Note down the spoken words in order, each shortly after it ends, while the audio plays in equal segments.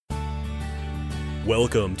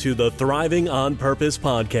Welcome to the Thriving on Purpose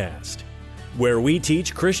podcast, where we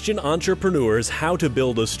teach Christian entrepreneurs how to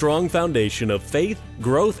build a strong foundation of faith,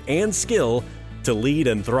 growth, and skill to lead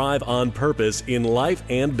and thrive on purpose in life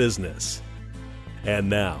and business. And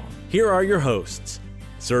now, here are your hosts,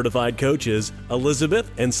 certified coaches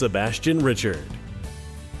Elizabeth and Sebastian Richard.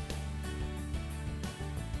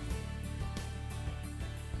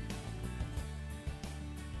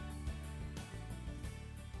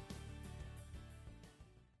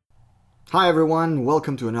 Hi everyone,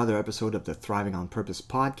 welcome to another episode of the Thriving on Purpose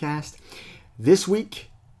podcast. This week,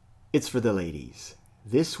 it's for the ladies.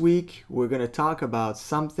 This week, we're going to talk about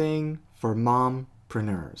something for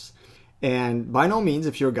mompreneurs. And by no means,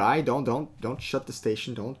 if you're a guy, don't shut the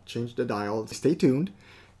station, don't change the dial. Stay tuned,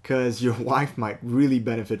 because your wife might really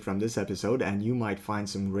benefit from this episode, and you might find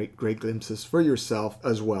some great glimpses for yourself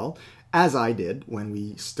as well, as I did when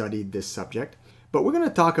we studied this subject. But we're going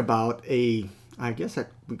to talk about I guess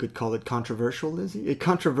we could call it controversial, Lizzie? A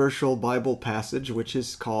controversial Bible passage, which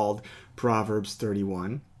is called Proverbs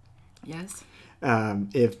 31. Yes.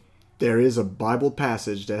 If there is a Bible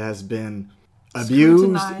passage that has been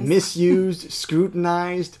abused, misused,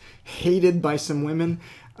 scrutinized, hated by some women,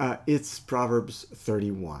 it's Proverbs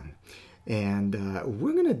 31. And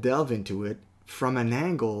we're going to delve into it from an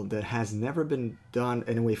angle that has never been done,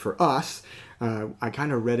 anyway, for us. I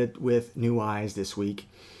kind of read it with new eyes this week,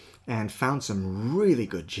 and found some really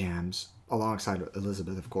good gems, alongside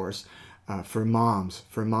Elizabeth, of course, for moms,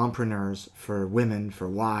 for mompreneurs, for women, for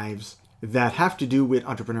wives, that have to do with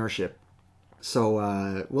entrepreneurship.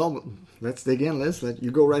 So, let's dig in, Liz.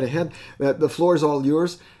 You go right ahead. The floor is all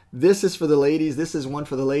yours. This is for the ladies. This is one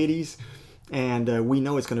for the ladies. And we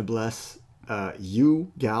know it's going to bless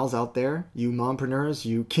you gals out there, you mompreneurs,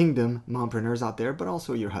 you kingdom mompreneurs out there, but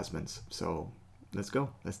also your husbands. So let's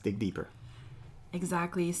go. Let's dig deeper.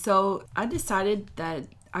 Exactly. So I decided that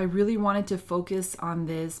I really wanted to focus on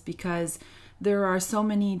this because there are so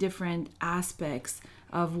many different aspects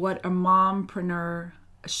of what a mompreneur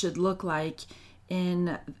should look like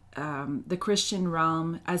in the Christian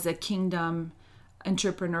realm as a kingdom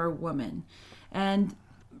entrepreneur woman. And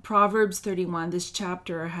Proverbs 31, this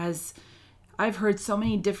chapter I've heard so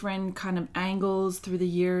many different kind of angles through the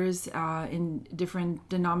years in different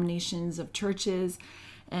denominations of churches.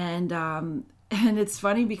 And it's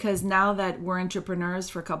funny because now that we're entrepreneurs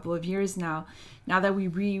for a couple of years now that we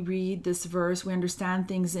reread this verse, we understand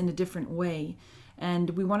things in a different way.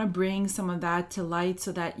 And we want to bring some of that to light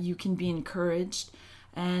so that you can be encouraged.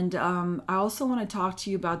 And I also want to talk to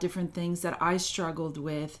you about different things that I struggled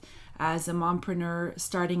with as a mompreneur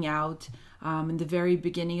starting out in the very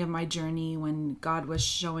beginning of my journey, when God was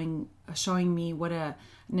showing me what an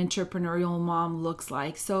entrepreneurial mom looks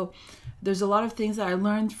like. So there's a lot of things that I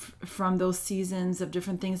learned from those seasons of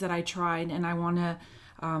different things that I tried, and I want to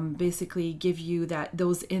basically give you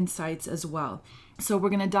those insights as well. So we're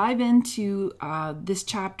going to dive into this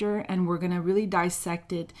chapter, and we're going to really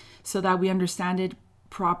dissect it so that we understand it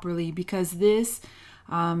properly, because this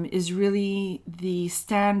is really the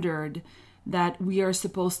standard that we are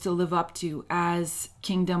supposed to live up to as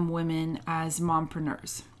kingdom women, as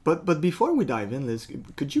mompreneurs. But before we dive in, Liz,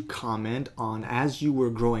 could you comment on, as you were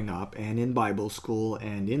growing up and in Bible school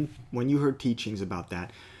and when you heard teachings about that,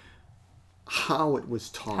 how it was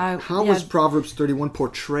taught? How was Proverbs 31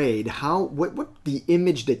 portrayed? What the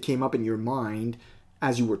image that came up in your mind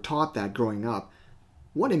as you were taught that growing up?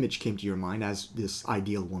 What image came to your mind as this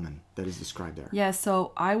ideal woman that is described there? Yeah,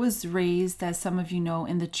 so I was raised, as some of you know,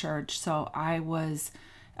 in the church. So I was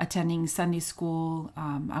attending Sunday school.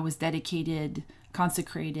 I was dedicated,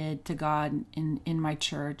 consecrated to God in my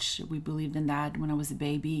church. We believed in that when I was a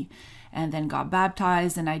baby, and then got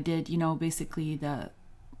baptized, and I did, basically the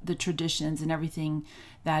traditions and everything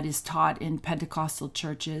that is taught in Pentecostal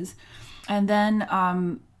churches. And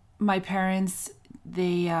then my parents,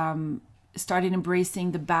 they started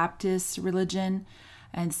embracing the Baptist religion,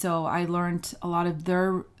 and so I learned a lot of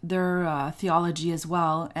their theology as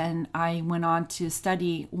well. And I went on to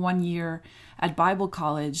study 1 year at Bible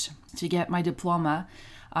college to get my diploma,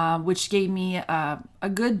 which gave me a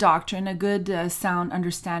good doctrine, a good sound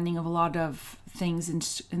understanding of a lot of things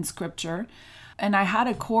in Scripture. And I had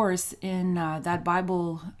a course in that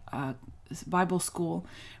Bible school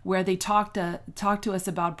where they talked to us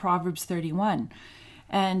about Proverbs 31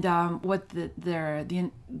 and what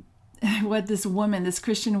what this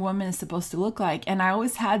Christian woman is supposed to look like. And I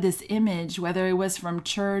always had this image, whether it was from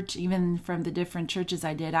church, even from the different churches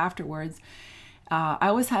I did afterwards, I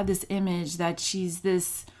always had this image that she's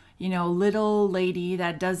this, little lady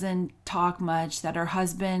that doesn't talk much, that her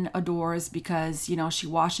husband adores because, she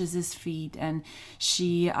washes his feet, and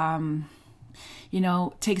she,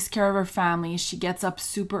 takes care of her family. She gets up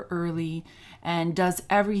super early and does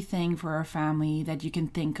everything for her family that you can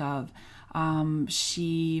think of.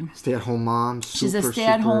 Stay-at-home mom. She's a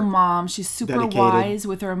stay-at-home mom. She's super dedicated. Wise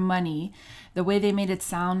with her money. The way they made it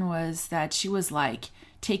sound was that she was like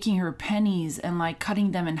taking her pennies and like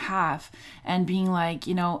cutting them in half and being like,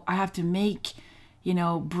 I have to make,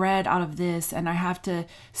 bread out of this, and I have to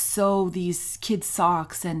sew these kids'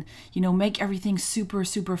 socks and, make everything super,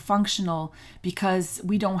 super functional because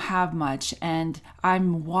we don't have much. And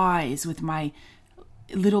I'm wise with my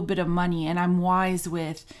little bit of money, and I'm wise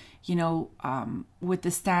with, with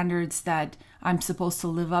the standards that I'm supposed to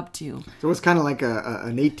live up to. So it's kind of like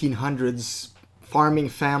an 1800s farming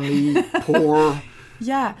family, poor.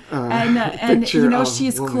 Yeah, and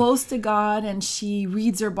she's close to God, and she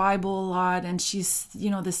reads her Bible a lot, and she's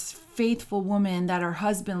this faithful woman that her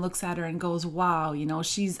husband looks at her and goes, wow,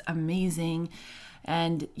 she's amazing,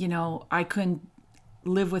 and I couldn't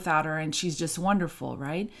live without her, and she's just wonderful,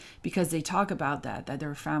 right? Because they talk about that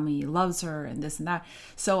their family loves her and this and that.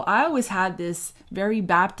 So I always had this very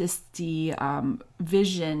Baptist-y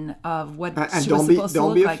vision of what she was supposed to look like.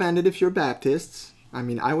 Don't be offended if you're Baptists. I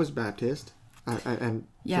mean, I was Baptist. And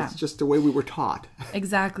it's just the way we were taught.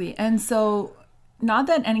 Exactly. And so, not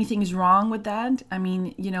that anything's wrong with that. I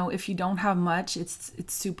mean, if you don't have much, it's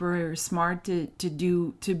super smart to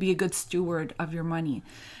be a good steward of your money.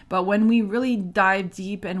 But when we really dive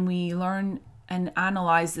deep and we learn and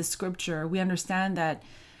analyze the scripture, we understand that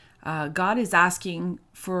God is asking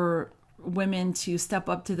for women to step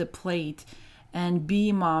up to the plate and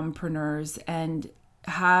be mompreneurs and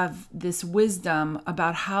have this wisdom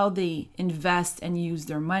about how they invest and use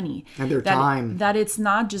their money and their time, that it's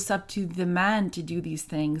not just up to the man to do these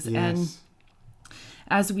things. Yes. And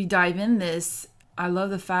as we dive in this, I love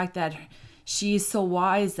the fact that she is so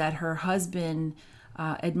wise that her husband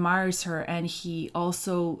admires her, and he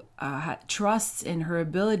also trusts in her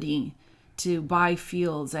ability to buy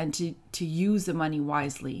fields and to use the money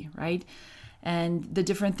wisely, right? And the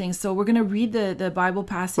different things. So we're going to read the Bible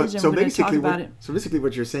passage and we're going to talk about it. So basically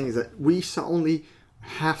what you're saying is that we saw only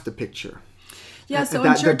half the picture. Yeah, so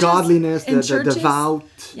in churches, the godliness, the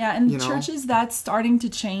devout. Yeah, in churches that's starting to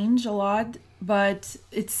change a lot, but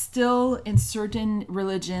it's still in certain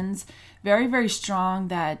religions very, very strong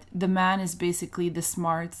that the man is basically the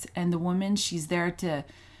smarts, and the woman, she's there to,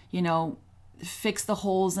 fix the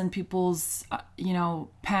holes in people's,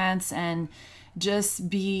 pants and just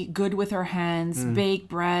be good with her hands, bake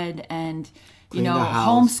bread, and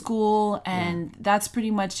homeschool, and that's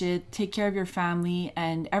pretty much it. Take care of your family,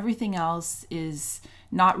 and everything else is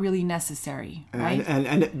not really necessary, right?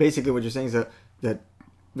 And basically what you're saying is that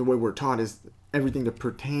the way we're taught is everything that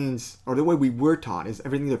pertains, or the way we were taught is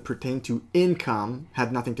everything that pertained to income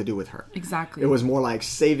had nothing to do with her. Exactly. It was more like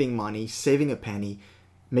saving money, saving a penny,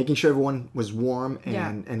 making sure everyone was warm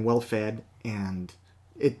and well fed, and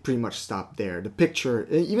it pretty much stopped there. The picture,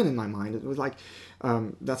 even in my mind, it was like,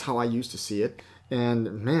 that's how I used to see it.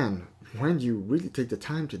 And man, when you really take the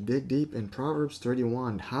time to dig deep in Proverbs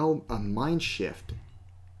 31, how a mind shift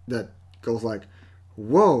that goes like,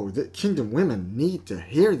 whoa, the kingdom women need to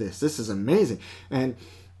hear this. This is amazing. And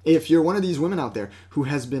if you're one of these women out there who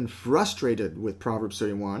has been frustrated with Proverbs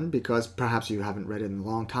 31 because perhaps you haven't read it in a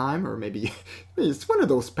long time, or maybe it's one of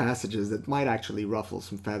those passages that might actually ruffle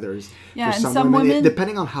some feathers for some women,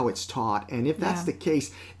 depending on how it's taught. And if that's the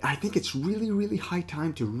case, I think it's really, really high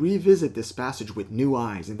time to revisit this passage with new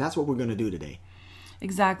eyes. And that's what we're going to do today.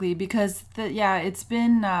 Exactly, because it's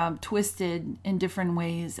been twisted in different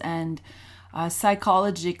ways, and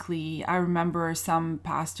psychologically, I remember some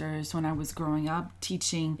pastors when I was growing up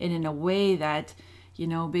teaching it in a way that,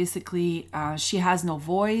 basically she has no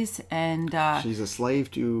voice, and she's a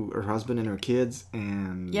slave to her husband and her kids,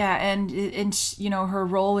 and her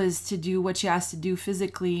role is to do what she has to do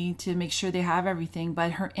physically to make sure they have everything,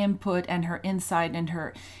 but her input and her insight and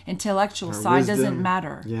her intellectual side doesn't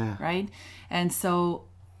matter, right? And so,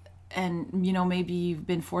 maybe you've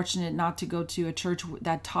been fortunate not to go to a church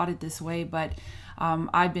that taught it this way, but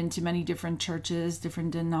I've been to many different churches,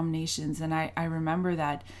 different denominations, and I remember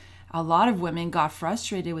that a lot of women got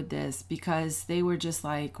frustrated with this because they were just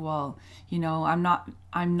like, well, I'm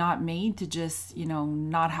not made to just,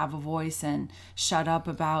 not have a voice and shut up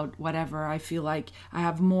about whatever. I feel like I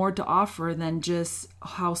have more to offer than just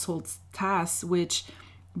household tasks, which,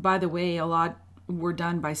 by the way, a lot were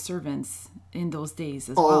done by servants in those days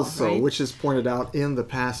as well, right? Which is pointed out in the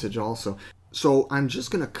passage also. So I'm just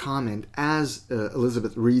going to comment as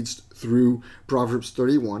Elizabeth reads through Proverbs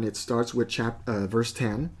 31. It starts with verse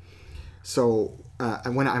 10. So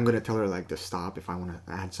when I'm going to tell her like to stop if I want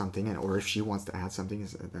to add something, or if she wants to add something,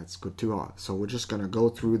 that's good too. So we're just going to go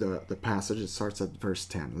through the passage. It starts at verse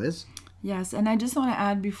 10. Liz? Yes, and I just want to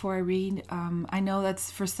add before I read, I know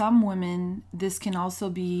that's for some women, this can also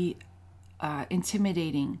be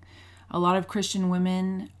intimidating. A lot of Christian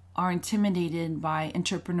women are intimidated by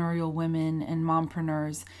entrepreneurial women and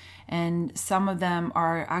mompreneurs, and some of them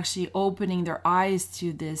are actually opening their eyes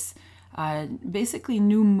to this basically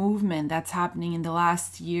new movement that's happening in the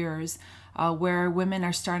last years, where women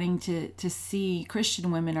are starting to see,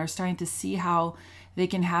 Christian women are starting to see how they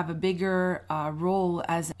can have a bigger role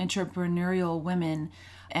as entrepreneurial women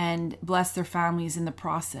and bless their families in the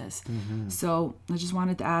process. Mm-hmm. So I just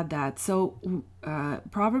wanted to add that. So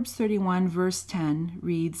Proverbs 31 verse 10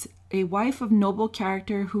 reads, "A wife of noble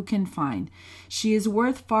character who can find? She is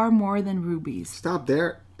worth far more than rubies." Stop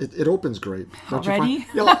there. It opens great. Don't already? You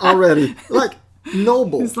find? Yeah, already. Like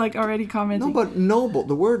noble. It's like already commenting. No, but noble.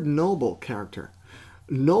 The word noble character.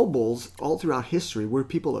 Nobles all throughout history were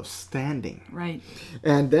people of standing. Right.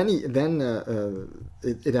 And then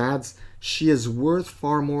it adds, she is worth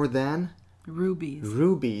far more than rubies.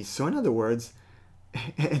 Rubies. So in other words,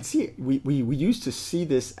 and see, we used to see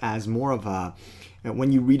this as more of a,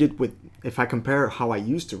 when you read it with, if I compare how I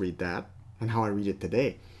used to read that and how I read it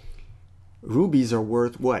today, rubies are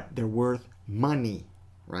worth what? They're worth money,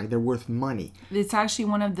 right? They're worth money. It's actually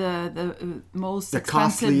one of the most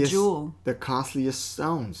expensive jewel. The costliest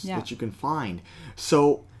stones that you can find.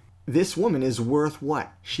 So this woman is worth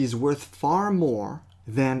what? She's worth far more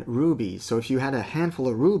than rubies. So if you had a handful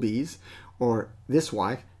of rubies, or this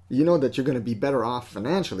wife, you know that you're going to be better off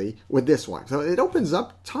financially with this wife. So it opens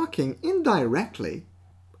up talking indirectly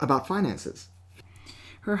about finances.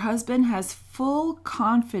 Her husband has full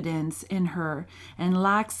confidence in her and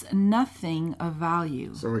lacks nothing of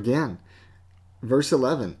value. So again, verse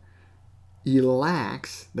 11,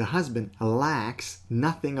 the husband lacks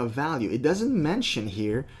nothing of value. It doesn't mention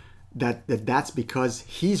here that's because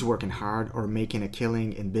he's working hard or making a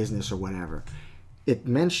killing in business or whatever. It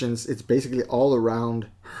mentions it's basically all around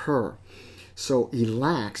her. So he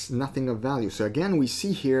lacks nothing of value. So again, we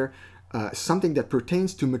see here something that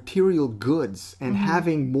pertains to material goods and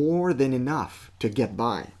having more than enough to get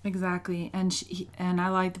by. Exactly. And I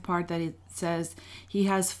like the part that it says he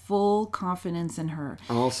has full confidence in her.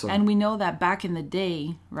 Also. And we know that back in the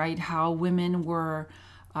day, right, how women were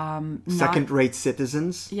second-rate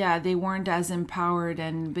citizens. Yeah, they weren't as empowered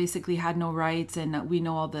and basically had no rights. And we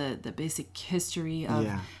know all the basic history of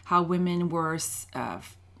how women were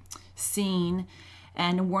seen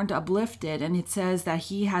and weren't uplifted. And it says that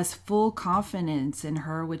he has full confidence in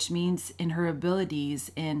her, which means in her abilities,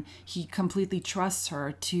 and he completely trusts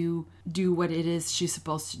her to do what it is she's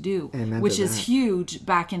supposed to do. Amen, which is huge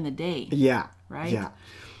back in the day. Yeah. Right? Yeah.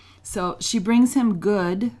 So she brings him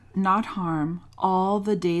good, not harm, all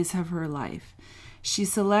the days of her life. She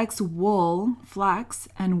selects wool, flax,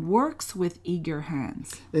 and works with eager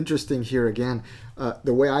hands. Interesting here again.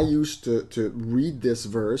 The way I used to read this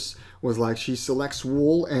verse was like she selects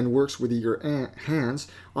wool and works with eager hands.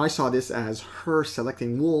 I saw this as her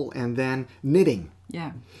selecting wool and then knitting.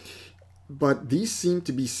 Yeah. But these seem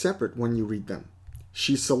to be separate when you read them.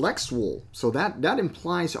 She selects wool. So that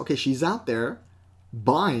implies, okay, she's out there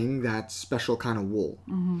buying that special kind of wool.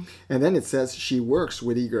 Mm-hmm. And then it says she works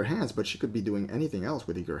with eager hands, but she could be doing anything else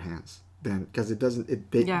with eager hands then, because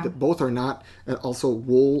both are not, also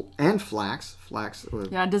wool and flax.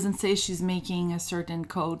 It doesn't say she's making a certain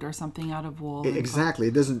coat or something out of wool. Exactly.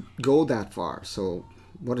 It doesn't go that far. So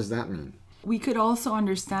what does that mean? We could also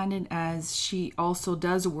understand it as she also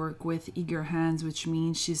does work with eager hands, which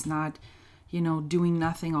means she's not, doing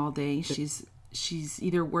nothing all day. She's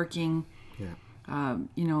either working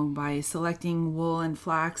by selecting wool and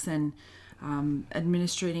flax and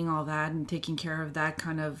administrating all that and taking care of that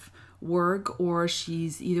kind of work, or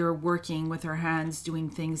she's either working with her hands doing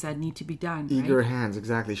things that need to be done. Eager hands,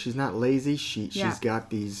 exactly. She's not lazy. She's got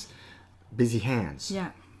these busy hands. Yeah.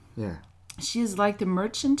 Yeah. She is like the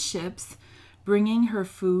merchant ships bringing her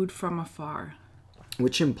food from afar.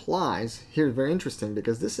 Which implies, here, very interesting,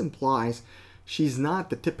 because this implies she's not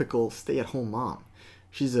the typical stay-at-home mom.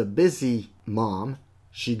 She's a busy mom.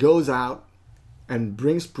 She goes out and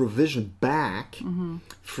brings provision back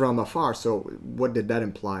from afar. So what did that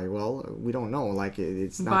imply? Well, we don't know. Like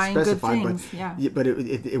it's not buying specified, good things, but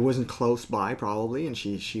it wasn't close by probably, and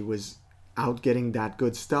she was out getting that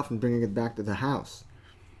good stuff and bringing it back to the house.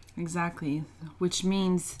 Exactly, which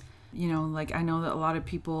means like I know that a lot of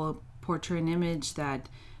people portray an image that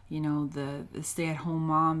the stay-at-home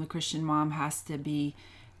mom, the Christian mom, has to be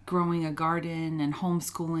growing a garden and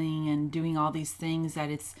homeschooling and doing all these things, that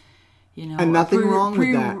it's and nothing wrong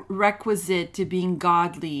with that. Prerequisite to being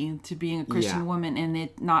godly, to being a Christian woman, and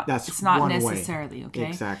it's not necessarily way. Okay.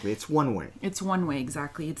 Exactly, it's one way. It's one way,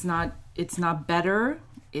 exactly. It's not better.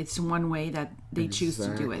 It's one way that they choose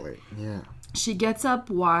to do it. Yeah. She gets up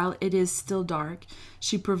while it is still dark.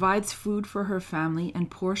 She provides food for her family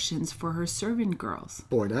and portions for her servant girls.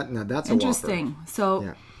 Boy, that's interesting.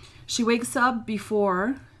 So she wakes up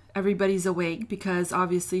before everybody's awake because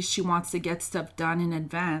obviously she wants to get stuff done in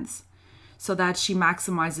advance so that she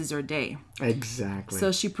maximizes her day. Exactly.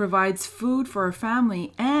 So she provides food for her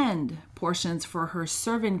family and portions for her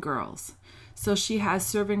servant girls. So she has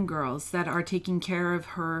servant girls that are taking care of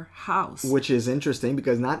her house. Which is interesting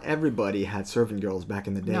because not everybody had servant girls back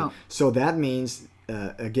in the day. No. So that means,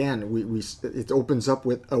 again, it opens up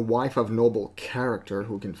with a wife of noble character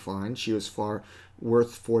who can find. She was far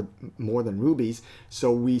worth for more than rubies.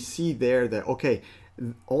 So we see there that, okay,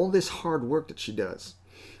 all this hard work that she does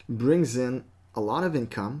brings in a lot of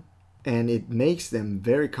income, and it makes them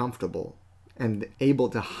very comfortable and able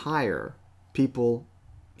to hire people,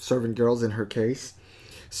 servant girls in her case.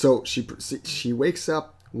 So she wakes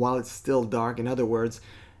up while it's still dark. In other words,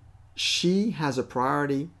 she has a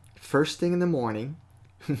priority first thing in the morning,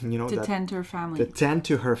 to tend to her family. To tend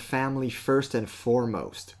to her family first and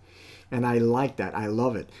foremost. And I like that. I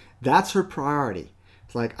love it. That's her priority.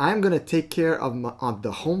 It's like, I'm going to take care of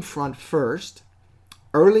the home front first,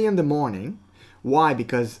 early in the morning. Why?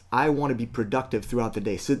 Because I want to be productive throughout the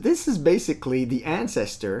day. So this is basically the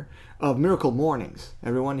ancestor of Miracle Mornings.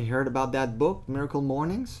 Everyone heard about that book, Miracle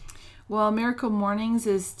Mornings? Well, Miracle Mornings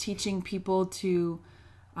is teaching people to,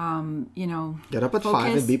 get up at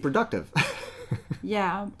 5 and be productive.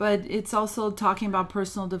 Yeah, but it's also talking about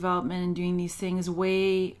personal development and doing these things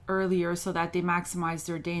way earlier so that they maximize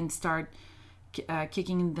their day and start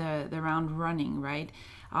kicking the round running, right?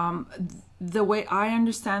 The way I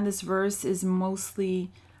understand this verse is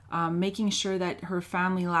mostly making sure that her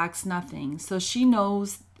family lacks nothing. So she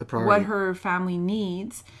knows what her family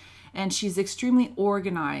needs, and she's extremely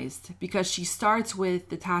organized because she starts with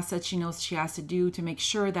the tasks that she knows she has to do to make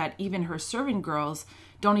sure that even her servant girls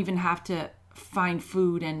don't even have to find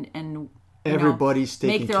food and everybody's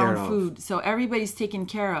taken make their care own of. Food. So everybody's taken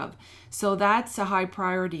care of. So that's a high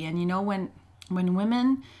priority. And when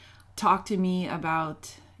women talk to me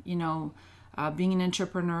about being an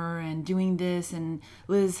entrepreneur and doing this, and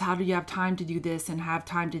Liz, how do you have time to do this and have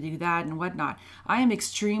time to do that and whatnot? I am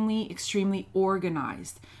extremely, extremely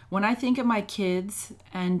organized. When I think of my kids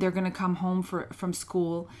and they're going to come home from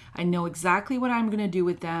school, I know exactly what I'm going to do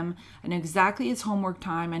with them. I know exactly it's homework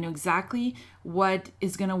time. I know exactly what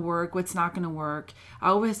is going to work, what's not going to work. I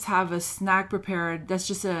always have a snack prepared. That's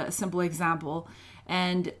just a simple example.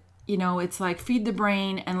 And, it's like feed the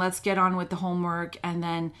brain and let's get on with the homework. And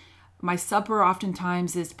then my supper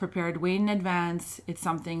oftentimes is prepared way in advance. It's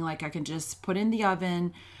something like I can just put in the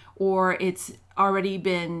oven, or it's already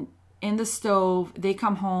been in the stove. They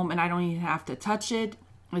come home and I don't even have to touch it.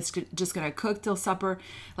 It's just going to cook till supper.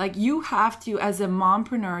 Like, you have to, as a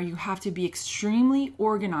mompreneur, you have to be extremely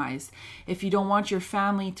organized if you don't want your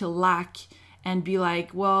family to lack and be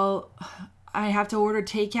like, well, I have to order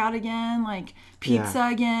takeout again, like pizza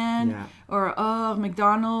again, or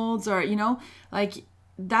McDonald's, or, like,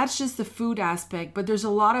 that's just the food aspect. But there's a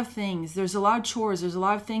lot of things. There's a lot of chores. There's a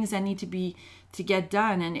lot of things that need to get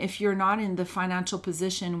done. And if you're not in the financial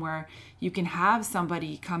position where you can have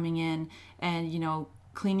somebody coming in and,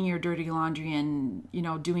 cleaning your dirty laundry and,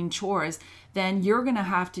 doing chores, then you're going to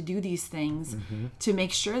have to do these things to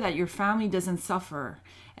make sure that your family doesn't suffer.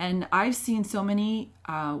 And I've seen so many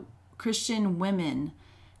Christian women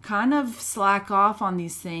kind of slack off on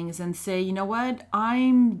these things and say, you know what,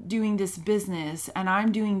 I'm doing this business and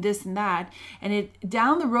I'm doing this and that, and it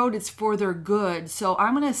down the road it's for their good, so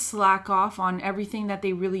I'm going to slack off on everything that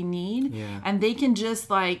they really need, and they can just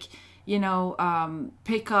pick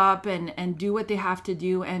up and do what they have to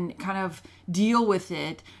do and kind of deal with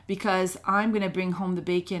it because I'm going to bring home the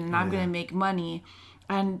bacon and I'm going to make money.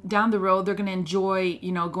 And down the road, they're going to enjoy,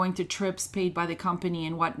 going to trips paid by the company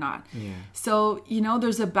and whatnot. Yeah. So,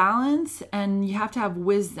 there's a balance, and you have to have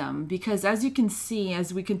wisdom, because as you can see,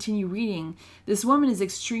 as we continue reading, this woman is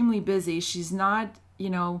extremely busy. She's not,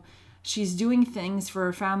 she's doing things for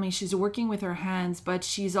her family. She's working with her hands, but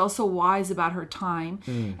she's also wise about her time,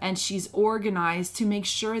 and she's organized to make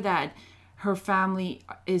sure that her family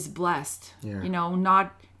is blessed,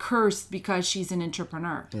 not cursed because she's an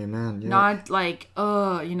entrepreneur. Amen. Yeah. Not like,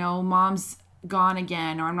 mom's gone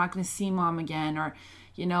again, or I'm not going to see mom again, or,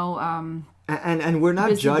 and we're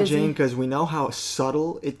not judging, because we know how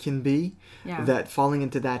subtle it can be, Yeah. that falling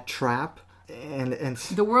into that trap. and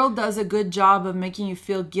the world does a good job of making you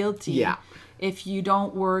feel guilty. Yeah. If you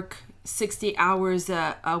don't work 60 hours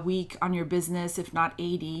a week on your business, if not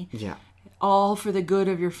 80. Yeah. All for the good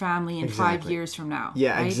of your family in Exactly. 5 years from now.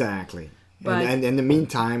 Yeah, right? exactly. But- and in the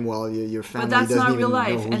meantime, well, your family But that's doesn't not even real know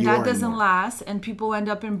life, who and you that are doesn't anymore. last. And people end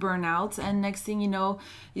up in burnouts, and next thing you know,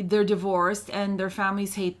 they're divorced, and their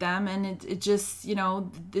families hate them, and it just, you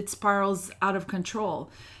know, it spirals out of control.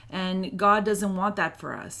 And God doesn't want that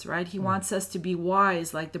for us, right? He wants us to be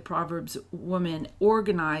wise, like the Proverbs woman,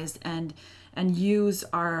 organized, and use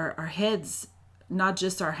our heads, not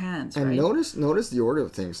just our hands, And right? notice the order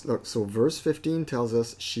of things. Look, so verse 15 tells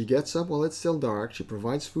us she gets up while it's still dark. She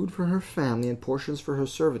provides food for her family and portions for her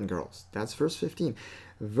servant girls. That's verse 15.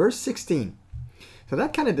 Verse 16. So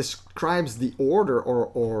that kind of describes the order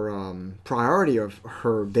or priority of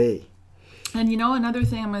her day. And you know, another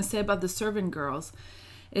thing I'm going to say about the servant girls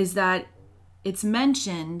is that it's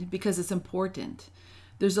mentioned because it's important.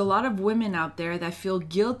 There's a lot of women out there that feel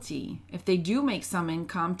guilty if they do make some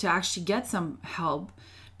income to actually get some help,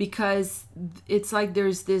 because it's like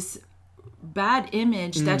there's this bad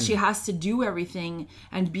image that she has to do everything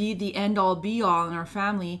and be the end all be all in her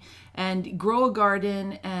family and grow a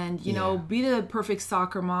garden and, you know, be the perfect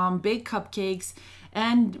soccer mom, bake cupcakes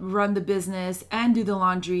and run the business and do the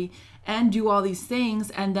laundry and do all these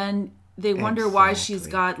things. And then they wonder why she's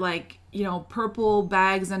got, like, you know, purple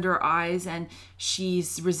bags under her eyes and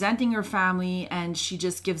she's resenting her family and she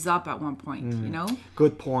just gives up at one point, you know?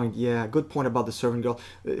 Good point. Yeah, good point about the servant girl,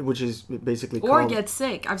 which is basically Or called... get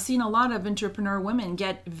sick. I've seen a lot of entrepreneur women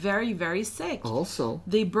get very, very sick. Also.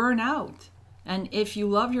 They burn out. And if you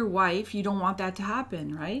love your wife, you don't want that to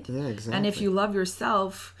happen, right? Yeah, exactly. And if you love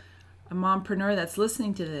yourself, a mompreneur that's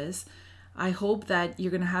listening to this, I hope that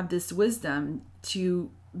you're going to have this wisdom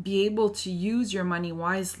to be able to use your money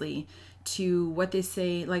wisely, to what they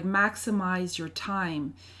say, like, maximize your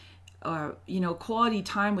time. You know, quality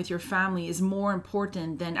time with your family is more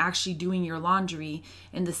important than actually doing your laundry,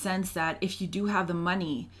 in the sense that if you do have the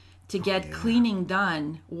money to get cleaning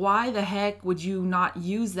done, why the heck would you not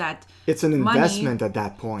use that It's an money investment at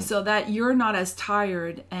that point. so that you're not as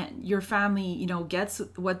tired and your family, you know, gets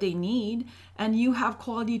what they need and you have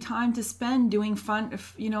quality time to spend doing fun,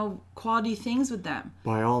 you know, quality things with them.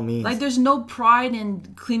 By all means. Like, there's no pride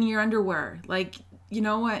in cleaning your underwear. Like, you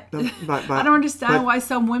know what? But- I don't understand but- why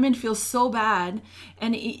some women feel so bad.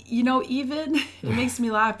 And, you know, even it makes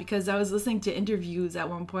me laugh because I was listening to interviews at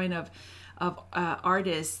one point of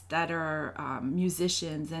artists that are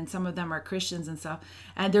musicians, and some of them are Christians and stuff,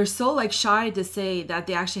 and they're so, like, shy to say that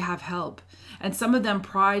they actually have help, and some of them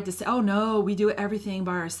pride to say, oh no, we do everything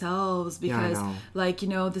by ourselves because like, you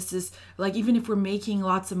know, this is like, even if we're making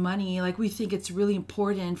lots of money, like, we think it's really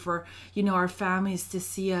important for, you know, our families to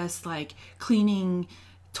see us, like, cleaning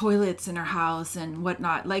toilets in our house and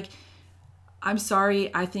whatnot. Like, I'm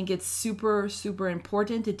sorry, I think it's super, super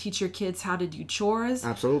important to teach your kids how to do chores.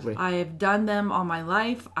 Absolutely. I have done them all my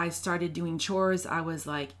life. I started doing chores. I was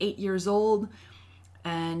like 8 years old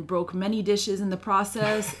and broke many dishes in the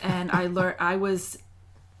process. And I was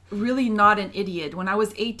really not an idiot. When I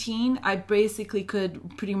was 18, I basically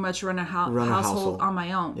could pretty much run a household on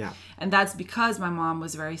my own. Yeah. And that's because my mom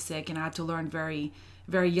was very sick and I had to learn very,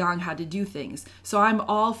 very young how to do things. So I'm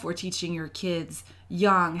all for teaching your kids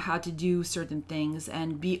young how to do certain things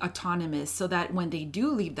and be autonomous, so that when they do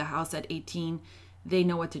leave the house at 18, they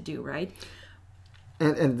know what to do, right?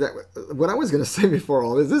 And what I was going to say before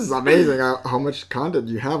all this is amazing how much content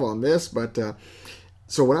you have on this. But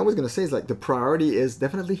so what I was going to say is, like, the priority is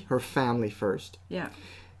definitely her family first. Yeah.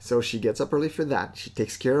 So she gets up early for that. She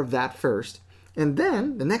takes care of that first. And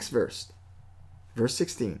then the next verse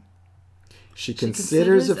 16. She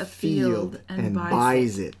considers a field and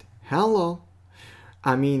buys it. Hello.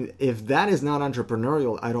 I mean, if that is not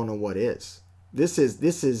entrepreneurial, I don't know what is. This is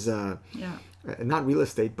not real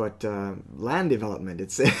estate, but land development.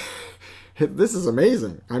 It's this is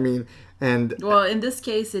amazing. I mean, and well, in this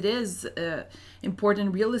case, it is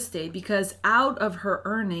important real estate, because out of her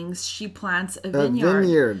earnings, she plants a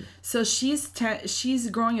vineyard. So she's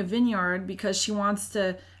growing a vineyard because she wants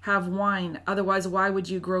to have wine. Otherwise, why would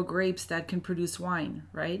you grow grapes that can produce wine,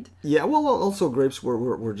 right? Yeah, well, also grapes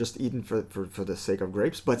were just eaten for the sake of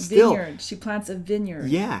grapes, but still. Vineyard. She plants a vineyard.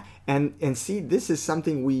 Yeah, and see, this is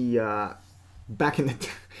something we back in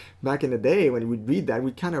the day when we'd read that,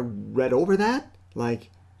 we kind of read over that, like,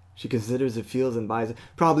 she considers the fields and buys it.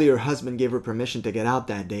 Probably her husband gave her permission to get out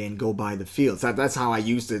that day and go buy the fields. That's how I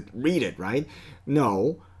used to read it, right?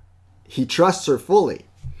 No, he trusts her fully.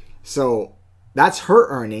 So that's her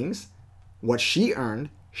earnings, what she earned.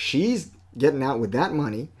 She's getting out with that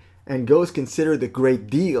money, and goes consider the great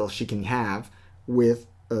deal she can have with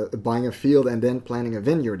buying a field and then planting a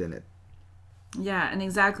vineyard in it. Yeah, and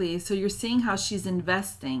exactly. So you're seeing how she's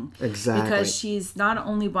investing. Exactly. Because she's not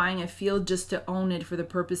only buying a field just to own it for the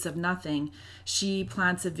purpose of nothing. She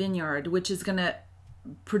plants a vineyard, which is going to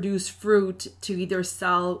produce fruit to either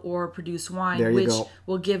sell or produce wine, which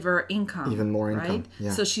will give her income. Even more income. Right?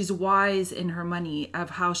 Yeah. So she's wise in her money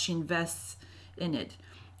of how she invests in it,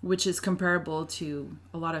 which is comparable to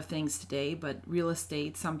a lot of things today. But real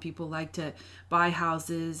estate, some people like to buy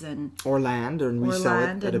houses or land and resell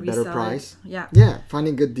it at a better price. Yeah. Yeah,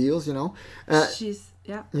 finding good deals, you know.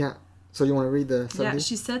 Yeah. So you want to read the 17? Yeah,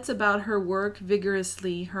 she sets about her work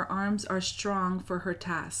vigorously. Her arms are strong for her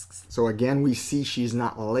tasks. So again, we see she's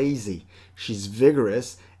not lazy. She's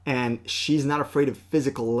vigorous, and she's not afraid of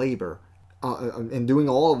physical labor. In doing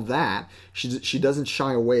all of that, she doesn't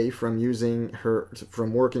shy away from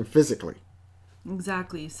from working physically.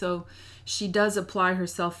 Exactly. So she does apply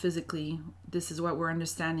herself physically. This is what we're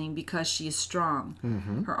understanding, because she is strong.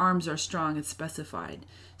 Mm-hmm. Her arms are strong, it's specified.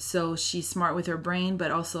 So she's smart with her brain,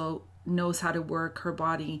 but also knows how to work her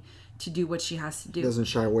body to do what she has to do. Doesn't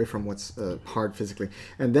shy away from what's hard physically.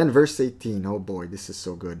 And then verse 18, oh boy, this is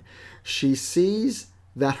so good. She sees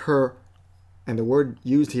that her, and the word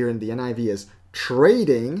used here in the NIV is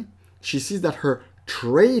trading. She sees that her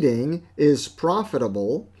trading is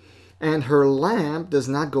profitable, and her lamp does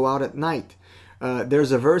not go out at night.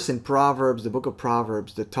 There's a verse in Proverbs, the book of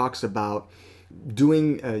Proverbs, that talks about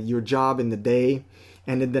doing your job in the day,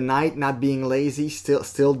 and in the night not being lazy,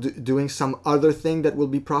 still doing some other thing that will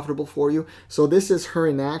be profitable for you. So this is her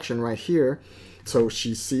in action right here. So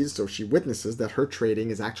she witnesses that her trading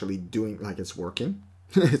is actually doing, like, it's working.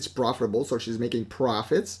 It's profitable, so she's making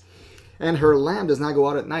profits. And her lamp does not go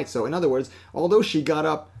out at night. So in other words, although she got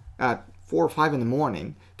up at 4 or 5 in the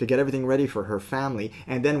morning to get everything ready for her family,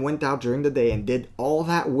 and then went out during the day and did all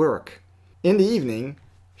that work, in the evening,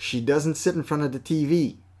 she doesn't sit in front of the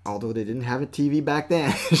TV. Although they didn't have a TV back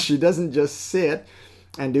then, she doesn't just sit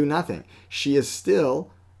and do nothing. She is still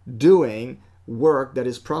doing work that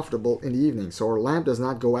is profitable in the evening. So her lamp does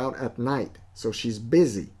not go out at night. So she's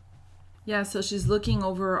busy. Yeah, so she's looking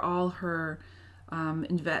over all her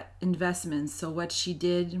investments. So what she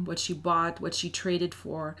did, what she bought, what she traded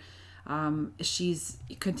for. She's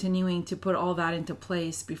continuing to put all that into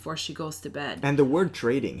place before she goes to bed. And the word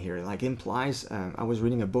trading here, like, implies, I was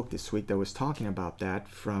reading a book this week that was talking about that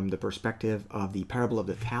from the perspective of the parable of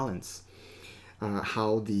the talents.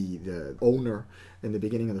 How the owner in the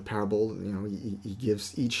beginning of the parable, you know, he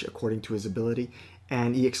gives each according to his ability,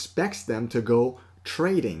 and he expects them to go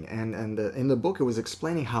trading. And in the book it was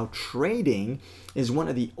explaining how trading is one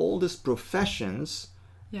of the oldest professions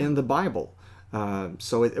in the Bible.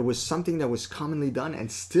 So it was something that was commonly done,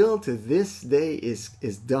 and still to this day is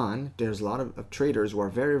done. There's a lot of traders who are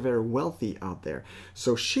very, very wealthy out there.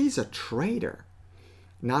 So she's a trader,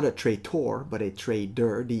 not a traitor, but a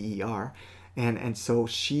trader, D-E-R. And so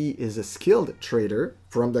she is a skilled trader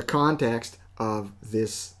from the context of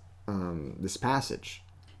this passage.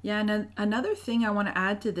 Yeah, and another thing I want to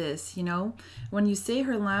add to this, you know, when you say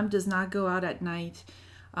her lamp does not go out at night,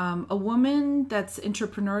 a woman that's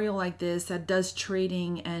entrepreneurial like this, that does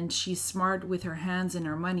trading, and she's smart with her hands and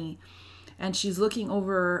her money, and she's looking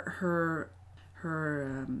over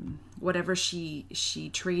her whatever she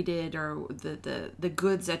traded, or the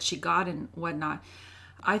goods that she got and whatnot.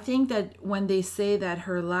 I think that when they say that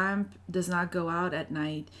her lamp does not go out at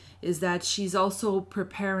night, is that she's also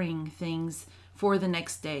preparing things for the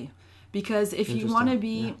next day. Because if you want to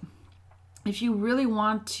be, if you really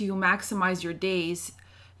want to maximize your days,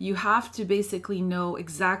 you have to basically know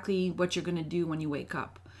exactly what you're going to do when you wake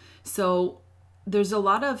up. So there's a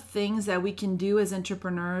lot of things that we can do as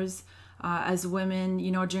entrepreneurs, as women,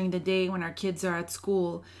 you know, during the day when our kids are at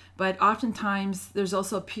school. But oftentimes there's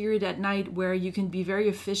also a period at night where you can be very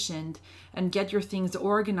efficient and get your things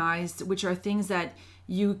organized, which are things that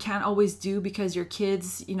you can't always do because your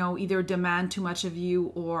kids, you know, either demand too much of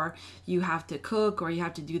you, or you have to cook, or you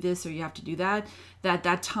have to do this, or you have to do that.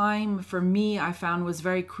 That time for me, I found, was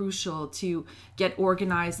very crucial to get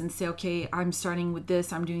organized and say, okay, I'm starting with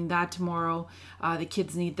this, I'm doing that tomorrow, the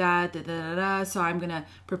kids need that, so I'm gonna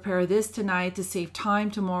prepare this tonight to save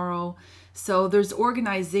time tomorrow. So there's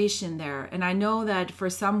organization there. And I know that for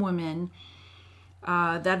some women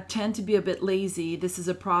that tend to be a bit lazy, this is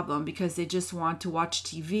a problem, because they just want to watch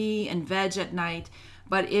TV and veg at night.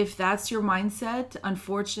 But if that's your mindset,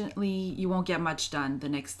 unfortunately, you won't get much done the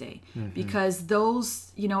next day. Because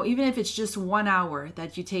those, you know, even if it's just 1 hour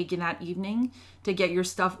that you take in that evening to get your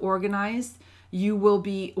stuff organized, you will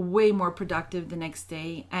be way more productive the next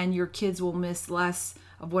day, and your kids will miss less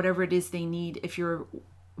of whatever it is they need if you're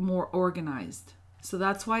more organized. So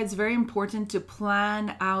that's why it's very important to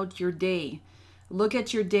plan out your day. Look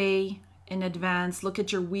at your day in advance, look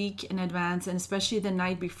at your week in advance, and especially the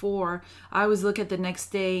night before. I always look at the next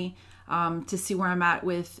day to see where I'm at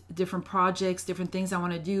with different projects, different things I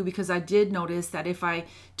want to do, because I did notice that if I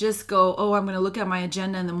just go, oh, I'm going to look at my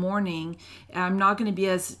agenda in the morning, I'm not going to be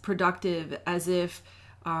as productive as if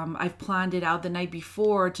I've planned it out the night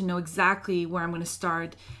before to know exactly where I'm going to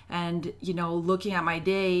start. And, looking at my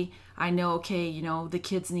day, I know, okay, the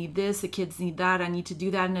kids need this, the kids need that. I need to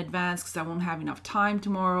do that in advance because I won't have enough time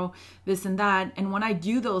tomorrow, this and that. And when I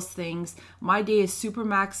do those things, my day is super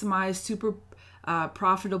maximized, super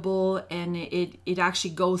profitable, and it actually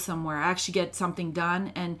goes somewhere. I actually get something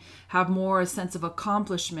done and have more a sense of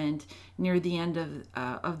accomplishment near the end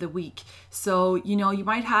of the week. So, you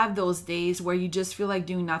might have those days where you just feel like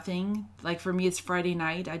doing nothing. Like for me, it's Friday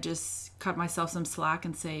night. I just cut myself some slack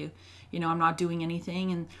and say, I'm not doing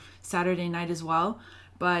anything, and Saturday night as well.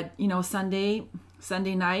 But, Sunday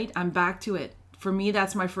night, I'm back to it. For me,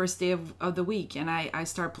 that's my first day of the week, and I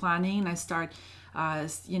start planning, and I start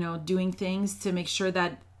doing things to make sure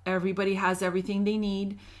that everybody has everything they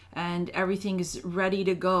need and everything is ready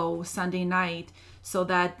to go Sunday night, so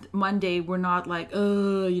that Monday we're not like,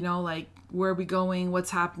 like, where are we going?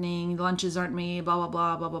 What's happening? Lunches aren't made, blah, blah,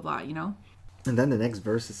 blah, blah, blah, blah, And then the next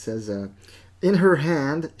verse, it says, in her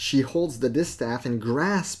hand, she holds the distaff and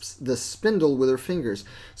grasps the spindle with her fingers.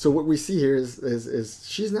 So what we see here is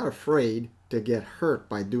she's not afraid to get hurt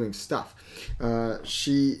by doing stuff.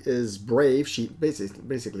 She is brave. She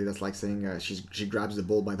basically that's like saying she grabs the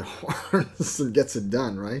bull by the horns and gets it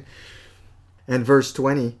done, right? And verse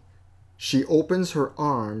 20, she opens her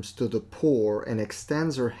arms to the poor and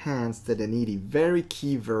extends her hands to the needy. Very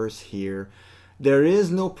key verse here. There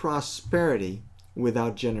is no prosperity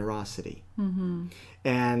without generosity. Mm-hmm.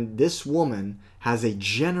 And this woman has a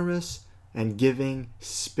generous and giving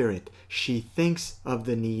spirit. She thinks of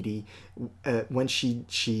the needy. When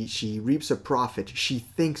she reaps a profit, she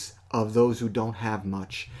thinks of those who don't have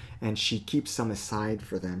much, and she keeps some aside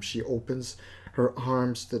for them. She opens her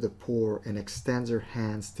arms to the poor and extends her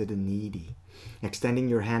hands to the needy. Extending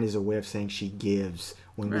your hand is a way of saying she gives.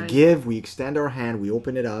 When we give, we extend our hand, we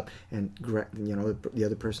open it up, and the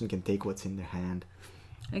other person can take what's in their hand.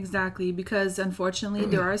 Exactly, because unfortunately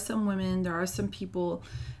there are some women, there are some people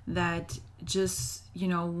that just,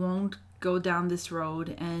 won't go down this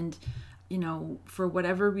road, and, for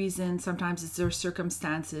whatever reason, sometimes it's their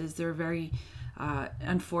circumstances, they're very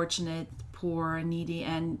unfortunate, poor, and needy,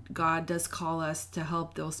 and God does call us to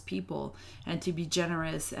help those people and to be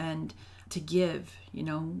generous and to give,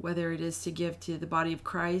 whether it is to give to the body of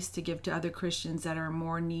Christ, to give to other Christians that are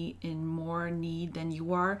in more need than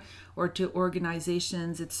you are, or to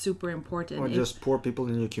organizations. It's super important. Or just poor people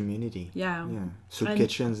in your community. Yeah. Soup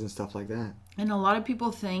kitchens and stuff like that. And a lot of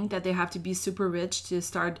people think that they have to be super rich to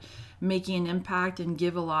start making an impact and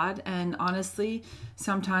give a lot. And honestly,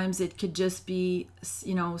 sometimes it could just be,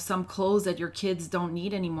 some clothes that your kids don't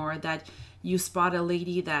need anymore, that you spot a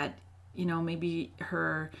lady that, maybe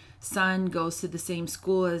her son goes to the same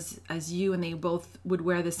school as you, and they both would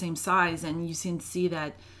wear the same size, and you can see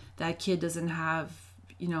that kid doesn't have,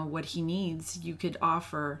 what he needs. You could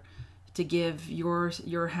offer to give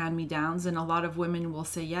your hand-me-downs, and a lot of women will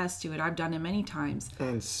say yes to it. I've done it many times.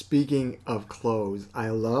 And speaking of clothes, I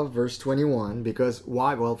love verse 21 because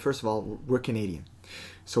why? Well, first of all, we're Canadian,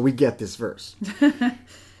 so we get this verse.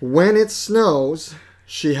 When it snows,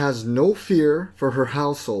 she has no fear for her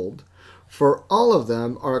household, for all of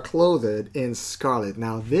them are clothed in scarlet.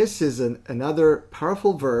 Now, this is another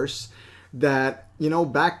powerful verse that,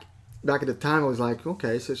 back at the time, I was like,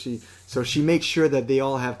 okay, so she makes sure that they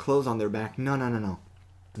all have clothes on their back. No.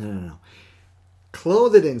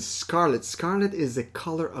 Clothed in scarlet. Scarlet is the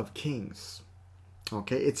color of kings.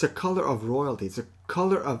 Okay, it's a color of royalty. It's a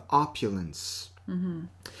color of opulence. Mm-hmm.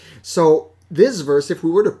 So this verse, if we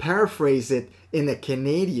were to paraphrase it in a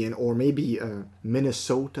Canadian or maybe a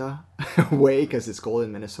Minnesota way, because it's cold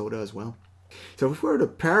in Minnesota as well. So if we were to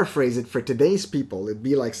paraphrase it for today's people, it'd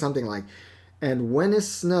be like something like, and when it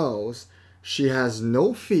snows, she has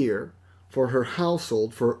no fear for her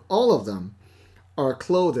household, for all of them are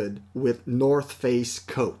clothed with North Face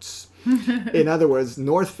coats. In other words,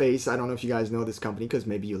 North Face, I don't know if you guys know this company because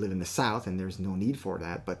maybe you live in the South and there's no need for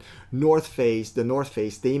that, but the North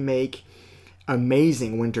Face, they make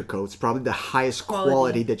amazing winter coats, probably the highest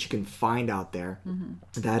quality that you can find out there.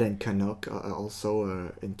 Mm-hmm. That and Canuck,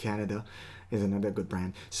 also in Canada, is another good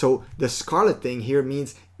brand. So the scarlet thing here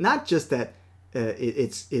means not just that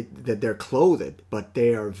that they're clothed, but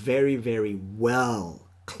they are very, very well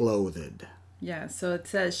clothed. Yeah, so it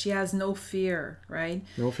says she has no fear, right?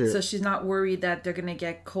 No fear. So she's not worried that they're going to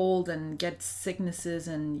get cold and get sicknesses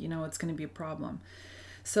and, it's going to be a problem.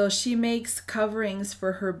 So she makes coverings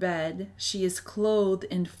for her bed. She is clothed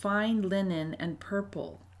in fine linen and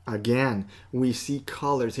purple. Again, we see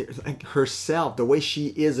colors here, like herself, the way she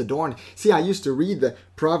is adorned. See, I used to read the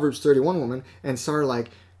Proverbs 31 woman and saw her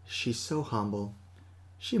like, she's so humble.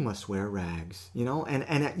 She must wear rags,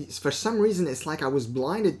 and for some reason it's like I was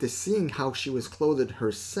blinded to seeing how she was clothed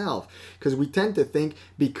herself, because we tend to think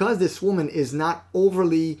because this woman is not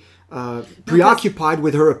overly preoccupied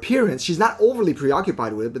with her appearance, she's not overly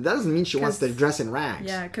preoccupied with it, but that doesn't mean she wants to dress in rags.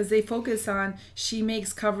 Yeah, because they focus on she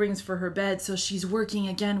makes coverings for her bed, so she's working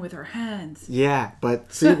again with her hands. Yeah,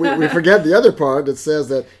 but see, we forget the other part that says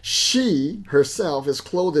that she herself is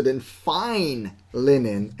clothed in fine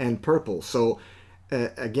linen and purple. So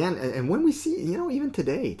again, and when we see, even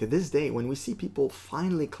today, to this day, when we see people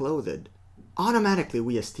finely clothed, automatically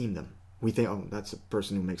we esteem them. We think, oh, that's a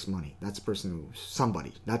person who makes money. That's a person who's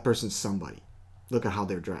somebody. That person's somebody. Look at how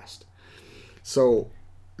they're dressed. So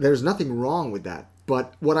there's nothing wrong with that.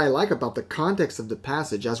 But what I like about the context of the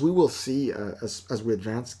passage, as we will see as we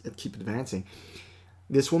keep advancing,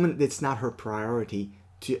 this woman, it's not her priority.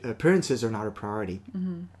 Appearances are not her priority.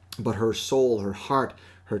 Mm-hmm. But her soul, her heart,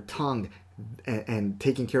 her tongue, and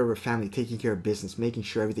taking care of her family, taking care of business, making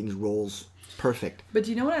sure everything rolls perfect. But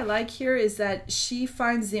you know what I like here is that she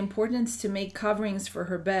finds the importance to make coverings for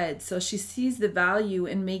her bed. So she sees the value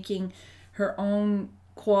in making her own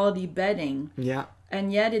quality bedding. Yeah.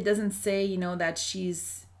 And yet it doesn't say, that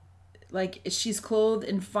she's clothed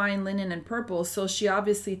in fine linen and purple. So she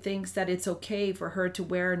obviously thinks that it's okay for her to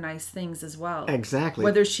wear nice things as well. Exactly.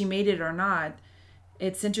 Whether she made it or not.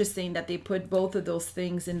 It's interesting that they put both of those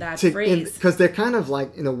things in that phrase. Because they're kind of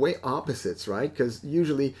like, in a way, opposites, right? Because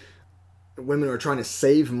usually women who are trying to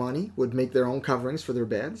save money would make their own coverings for their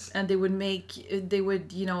beds. And they would,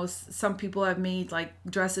 some people have made like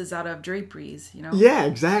dresses out of draperies, Yeah,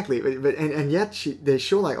 exactly. But and yet they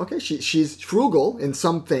show like, okay, she's frugal in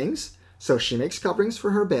some things. So she makes coverings for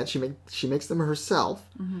her bed. She makes them herself.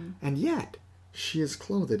 Mm-hmm. And yet she is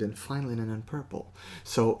clothed in fine linen and purple.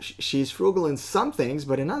 So she's frugal in some things,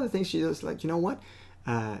 but in other things she's like, you know what?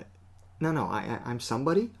 I'm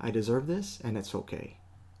somebody. I deserve this, and it's okay.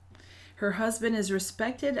 Her husband is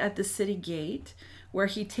respected at the city gate, where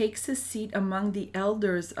he takes his seat among the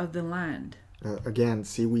elders of the land. Again,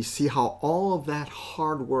 we see how all of that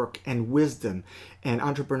hard work and wisdom and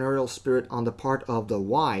entrepreneurial spirit on the part of the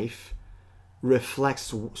wife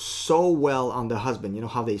reflects so well on the husband. You know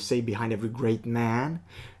how they say behind every great man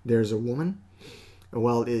there's a woman?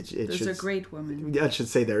 Well, there's a great woman. I should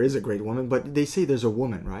say there is a great woman, but they say there's a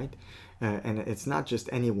woman, right? And it's not just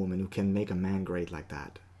any woman who can make a man great like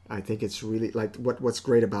that. I think it's really like what's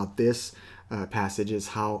great about this passage is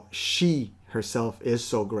how she herself is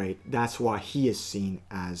so great. That's why he is seen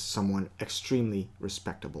as someone extremely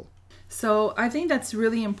respectable. So I think that's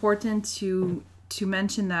really important to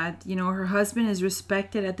mention that, her husband is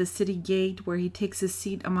respected at the city gate, where he takes his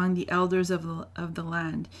seat among the elders of the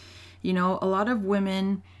land. A lot of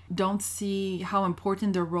women don't see how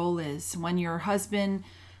important their role is when your husband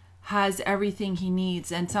has everything he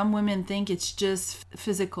needs. And some women think it's just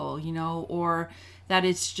physical, or that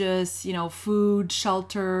it's just, food,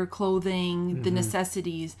 shelter, clothing, mm-hmm. the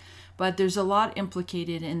necessities. But there's a lot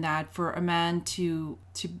implicated in that for a man to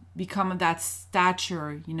become of that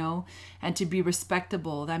stature, and to be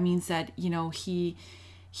respectable. That means that,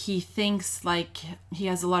 he thinks like he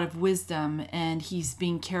has a lot of wisdom and he's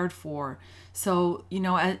being cared for. So,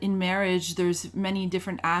 in marriage, there's many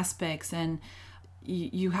different aspects, and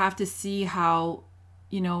you have to see how,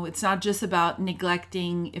 it's not just about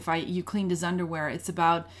neglecting you cleaned his underwear. It's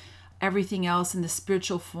about everything else in the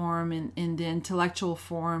spiritual form and in the intellectual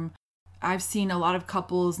form. I've seen a lot of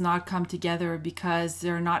couples not come together because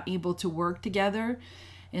they're not able to work together,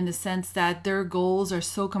 in the sense that their goals are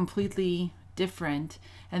so completely different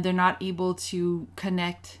and they're not able to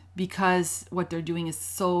connect because what they're doing is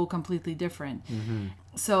so completely different. Mm-hmm.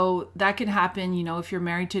 So that can happen, if you're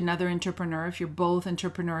married to another entrepreneur, if you're both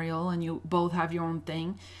entrepreneurial and you both have your own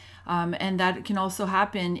thing. And that can also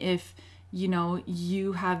happen if,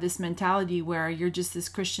 you have this mentality where you're just this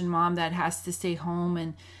Christian mom that has to stay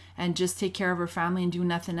home and just take care of her family and do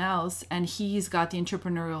nothing else. And he's got the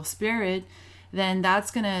entrepreneurial spirit. Then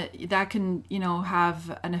that can,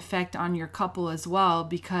 have an effect on your couple as well,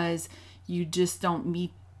 because you just don't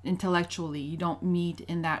meet intellectually. You don't meet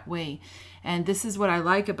in that way. And this is what I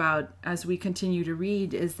like about, as we continue to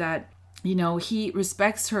read, is that he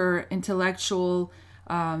respects her intellectual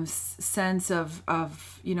sense of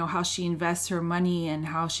how she invests her money and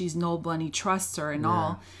how she's noble, and he trusts her and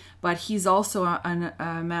all. But he's also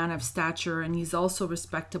a man of stature, and he's also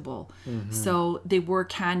respectable. So they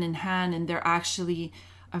work hand in hand, and they're actually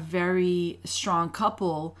a very strong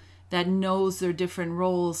couple that knows their different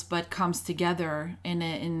roles but comes together in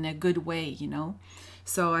a good way,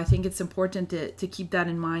 So I think it's important to keep that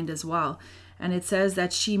in mind as well. And it says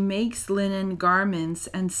that she makes linen garments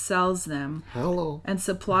and sells them. Hello. And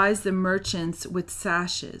supplies the merchants with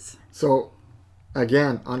sashes. So,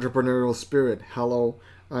 again, entrepreneurial spirit. Hello.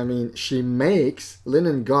 I mean, she makes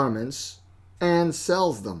linen garments and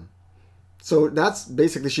sells them. So that's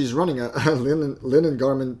basically, she's running a linen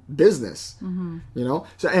garment business,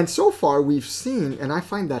 So far we've seen, and I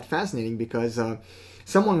find that fascinating because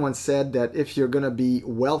someone once said that if you're going to be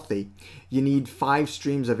wealthy, you need 5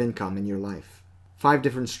 streams of income in your life. 5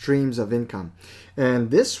 different streams of income. And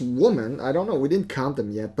this woman, I don't know, we didn't count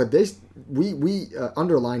them yet, but we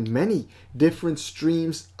underlined many different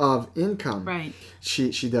streams of income. Right.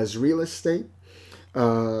 She does real estate.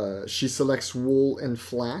 She selects wool and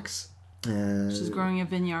flax. She's growing a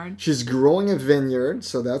vineyard. She's growing a vineyard,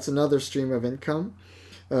 so that's another stream of income.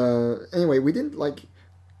 Anyway, we didn't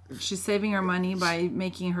She's saving her money by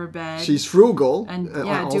making her bed. She's frugal, and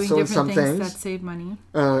also doing different some things that save money.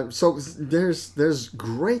 So there's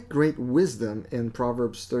great wisdom in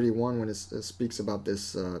Proverbs 31 when it speaks about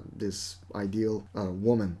this ideal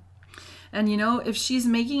woman. And if she's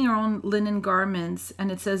making her own linen garments,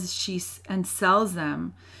 and it says and sells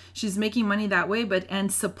them, she's making money that way,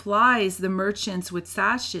 and supplies the merchants with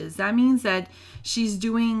sashes. That means that she's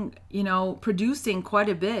doing, producing quite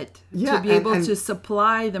a bit to be able to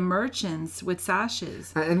supply the merchants with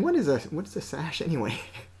sashes. And what's a sash anyway?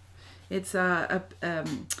 It's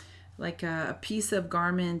like a piece of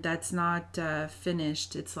garment that's not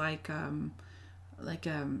finished. It's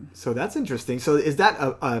So that's interesting. So is that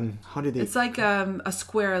how do they? It's like a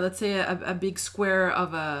square. Let's say a big square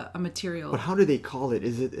of a material. But how do they call it?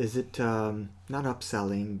 Is it not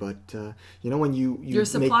upselling, but when you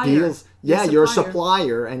make deals? Yeah, you're a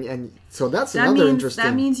supplier, and so that's another interesting.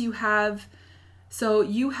 That means you have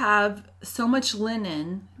so much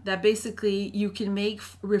linen that basically you can make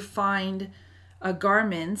refined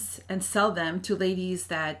garments and sell them to ladies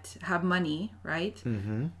that have money, right?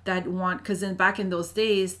 Mm-hmm. That want, because back in those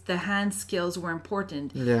days, the hand skills were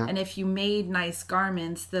important. Yeah. And if you made nice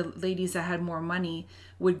garments, the ladies that had more money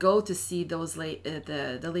would go to see those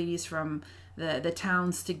the ladies from the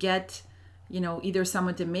towns to get, either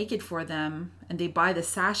someone to make it for them, and they buy the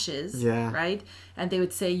sashes, right? And they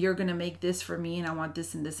would say, you're going to make this for me, and I want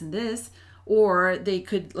this and this and this. Or they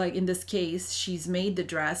could, like in this case, she's made the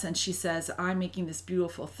dress and she says, I'm making this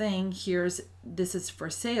beautiful thing. This is for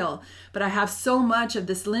sale. But I have so much of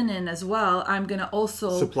this linen as well. I'm going to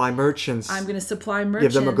also supply merchants.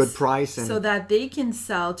 Give them a good price. So that they can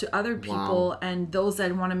sell to other people. Wow. And those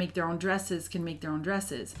that want to make their own dresses can make their own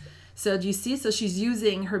dresses. So do you see? So she's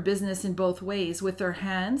using her business in both ways, with her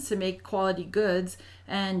hands to make quality goods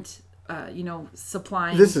and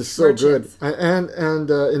supplying. This is so merchants. good. And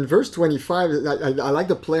in verse 25, I like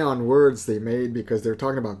the play on words they made, because they're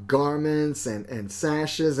talking about garments and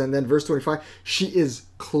sashes. And then verse 25, she is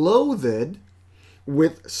clothed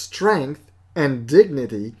with strength and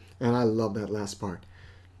dignity. And I love that last part.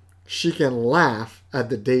 She can laugh at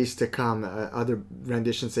the days to come. Other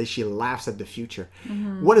renditions say she laughs at the future.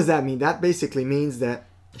 Mm-hmm. What does that mean? That basically means that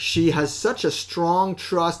she has such a strong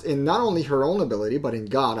trust in not only her own ability, but in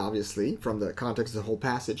God, obviously, from the context of the whole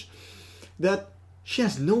passage, that she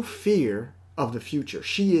has no fear of the future.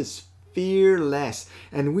 She is fearless.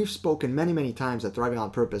 And we've spoken many, many times at Thriving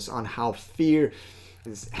on Purpose on how fear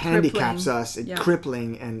handicaps us,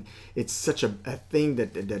 crippling, and it's such a thing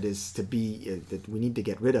that is to be, that we need to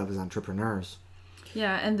get rid of as entrepreneurs.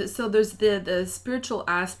 Yeah, and so there's the spiritual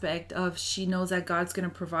aspect of, she knows that God's going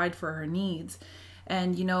to provide for her needs.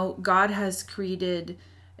 And, God has created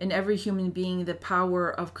in every human being the power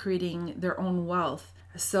of creating their own wealth.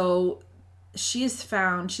 So she's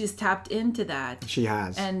tapped into that. She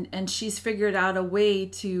has. And she's figured out a way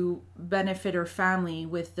to benefit her family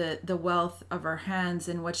with the wealth of her hands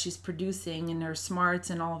and what she's producing and her smarts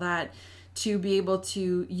and all that, to be able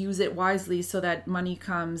to use it wisely so that money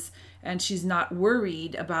comes and she's not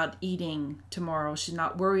worried about eating tomorrow. She's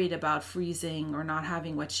not worried about freezing or not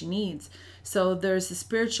having what she needs. So there's a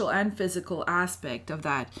spiritual and physical aspect of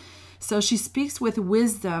that. So she speaks with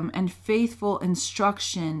wisdom, and faithful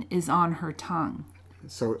instruction is on her tongue.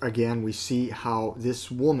 So again, we see how this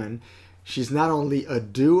woman, she's not only a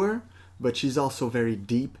doer, but she's also very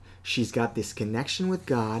deep. She's got this connection with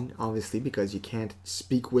God, obviously, because you can't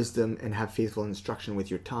speak wisdom and have faithful instruction with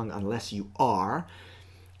your tongue unless you are.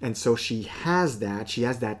 And so she has that. She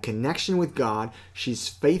has that connection with God. She's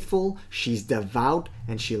faithful, she's devout,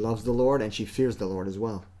 and she loves the Lord, and she fears the Lord as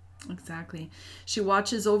well. Exactly. She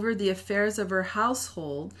watches over the affairs of her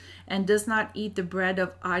household and does not eat the bread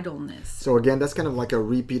of idleness. So again, that's kind of like a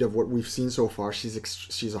repeat of what we've seen so far.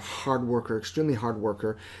 She's a hard worker, extremely hard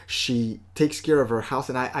worker. She takes care of her house,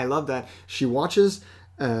 and I love that. She watches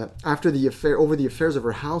over the affairs of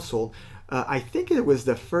her household. I think it was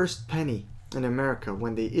the first penny in America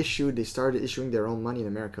when they started issuing their own money in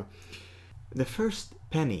America. The first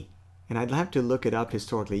penny, and I'd have to look it up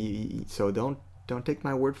historically, so don't take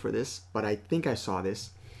my word for this, but I think I saw this.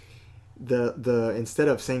 The instead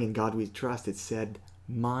of saying "In God We Trust," it said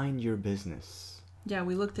 "Mind your business." Yeah,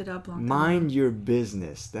 we looked it up long time Mind ago. your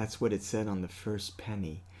business. That's what it said on the first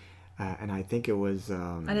penny. And I think it was...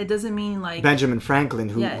 and it doesn't mean like... Benjamin Franklin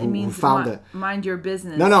who found it. Mind your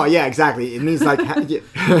business. No, yeah, exactly. It means like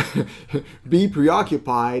be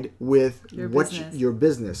preoccupied with your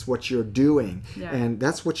business, what you're doing. Yeah. And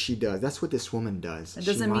that's what she does. That's what this woman does. It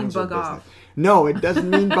doesn't mean bug off. No, it doesn't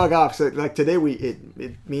mean bug off. So like today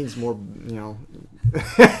it means more,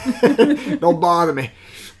 don't bother me.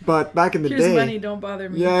 But back in the day... Here's money, don't bother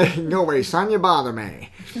me. Yeah, no way, son, you bother me.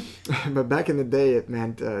 But back in the day, it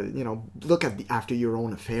meant, look after your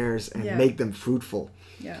own affairs and make them fruitful.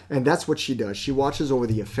 Yeah. And that's what she does. She watches over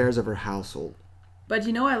the affairs of her household. But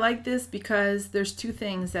I like this because there's two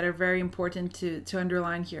things that are very important to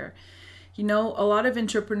underline here. A lot of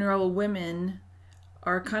entrepreneurial women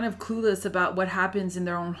are kind of clueless about what happens in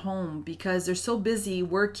their own home because they're so busy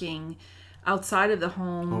working outside of the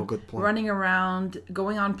home, running around,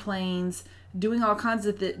 going on planes, doing all kinds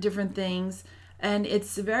of different things. And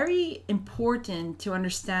it's very important to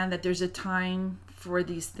understand that there's a time for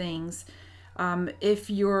these things. If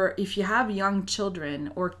you have young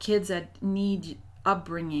children or kids that need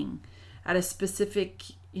upbringing at a specific,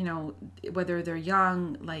 whether they're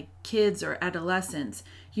young, like kids or adolescents,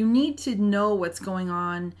 you need to know what's going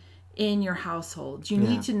on in your household. You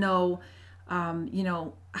need to know,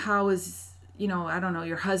 how is... I don't know,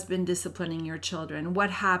 your husband disciplining your children.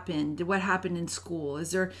 What happened in school?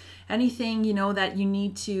 Is there anything, that you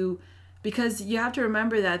need to, because you have to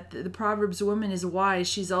remember that the Proverbs woman is wise.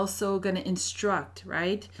 She's also going to instruct,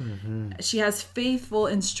 right? Mm-hmm. She has faithful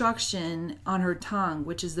instruction on her tongue,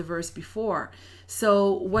 which is the verse before.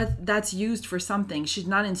 So that's used for something. She's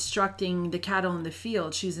not instructing the cattle in the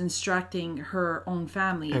field. She's instructing her own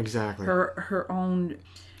family. Exactly. Her own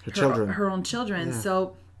children.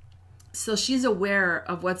 Yeah. So she's aware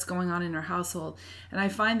of what's going on in her household. And I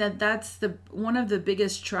find that that's one of the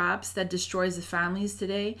biggest traps that destroys the families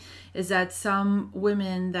today is that some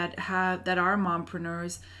women that are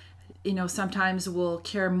mompreneurs, sometimes will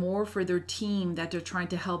care more for their team that they're trying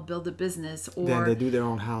to help build a business, or then they do their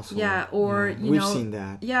own household. Yeah, or we've seen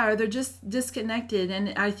that. Yeah, or they're just disconnected.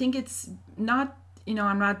 And I think it's not,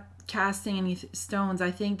 I'm not casting any stones.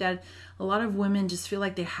 I think that a lot of women just feel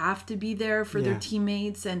like they have to be there for their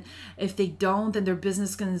teammates, and if they don't, then their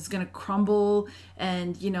business is going to crumble.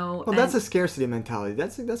 And that's a scarcity mentality.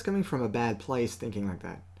 That's coming from a bad place, thinking like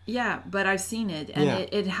that. Yeah, but I've seen it, and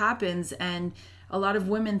it happens. And a lot of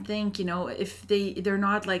women think, if they're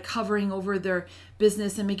not like hovering over their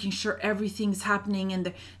business and making sure everything's happening,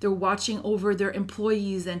 and they're watching over their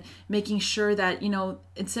employees and making sure that,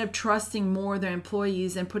 instead of trusting more their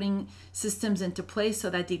employees and putting systems into place so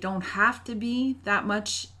that they don't have to be that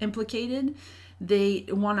much implicated, they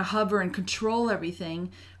want to hover and control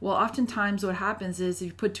everything. Well, oftentimes what happens is if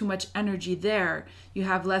you put too much energy there, you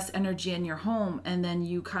have less energy in your home, and then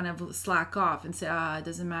you kind of slack off and say, it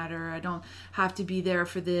doesn't matter, I don't have to be there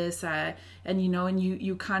for this, and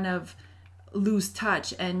you kind of lose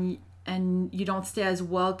touch, and you don't stay as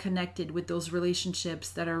well connected with those relationships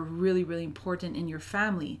that are really, really important in your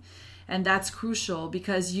family. And that's crucial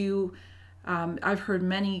because I've heard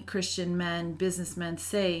many Christian men, businessmen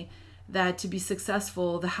say that to be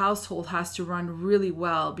successful, the household has to run really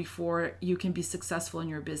well before you can be successful in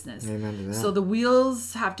your business. Amen to that. So the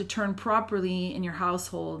wheels have to turn properly in your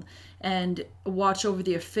household, and watch over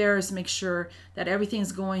the affairs, make sure that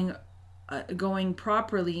everything's going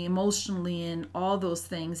properly emotionally, and all those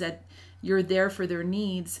things, that you're there for their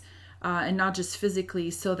needs, and not just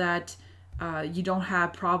physically, so that you don't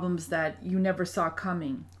have problems that you never saw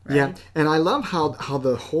coming. Right? Yeah, and I love how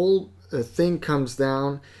the whole thing comes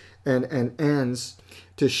down and ends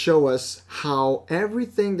to show us how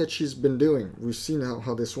everything that she's been doing. We've seen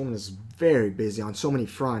how this woman is very busy on so many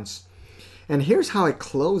fronts. And here's how it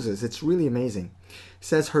closes. It's really amazing. It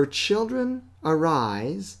says, her children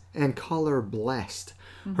arise and call her blessed.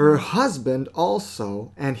 Her husband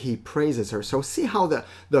also, and he praises her. So see how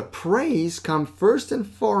the praise come first and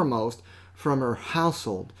foremost from her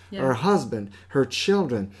household, her husband, her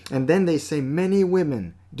children. And then they say, many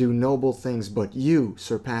women do noble things, but you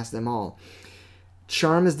surpass them all.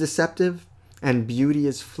 Charm is deceptive and beauty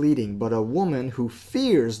is fleeting, but a woman who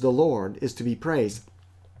fears the Lord is to be praised.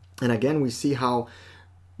 And again, we see how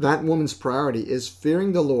that woman's priority is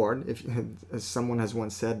fearing the Lord. If, as someone has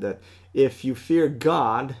once said, that if you fear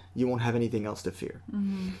God, you won't have anything else to fear.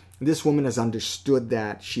 This woman has understood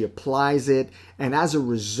that. She applies it, and as a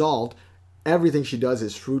result, everything she does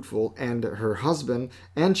is fruitful, and her husband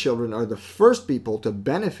and children are the first people to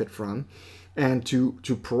benefit from and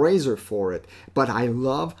to praise her for it. But I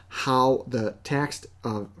love how the text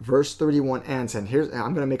of verse 31 ends, and here's,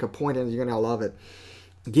 I'm going to make a point and you're going to love it.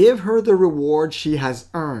 Give her the reward she has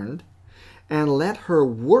earned, and let her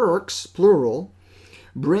works, plural,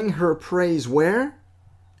 bring her praise where?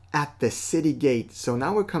 At the city gate. So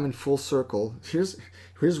now we're coming full circle. Here's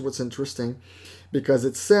what's interesting, because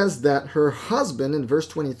it says that her husband, in verse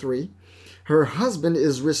 23, her husband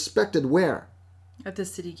is respected where? At the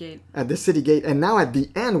city gate. At the city gate. And now at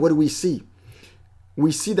the end, what do we see?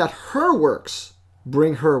 We see that her works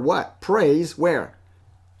bring her what? Praise where?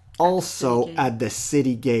 Also at the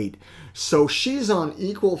city gate. So she's on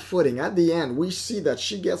equal footing. At the end, we see that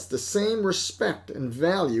she gets the same respect and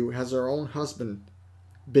value as her own husband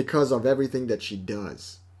because of everything that she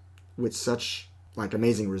does with such like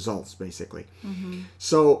amazing results, basically.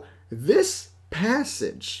 So this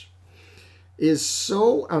passage is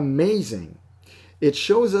so amazing. It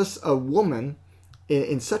shows us a woman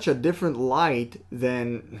in such a different light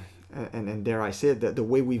than, and dare I say it, the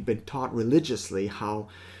way we've been taught religiously, how,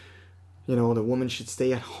 you know, the woman should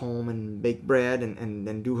stay at home and bake bread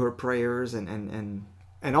and do her prayers and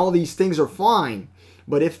all these things are fine.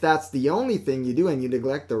 But if that's the only thing you do and you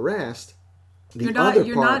neglect the rest, you're not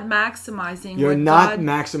maximizing. You're not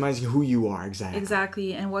maximizing who you are,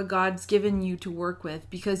 exactly, and what God's given you to work with,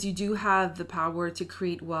 because you do have the power to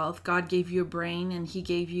create wealth. God gave you a brain, and He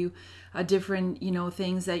gave you a different,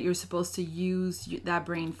 things that you're supposed to use that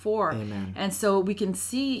brain for. Amen. And so we can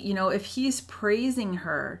see, if He's praising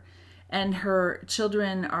her, and her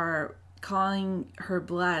children are calling her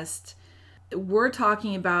blessed, we're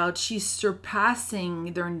talking about she's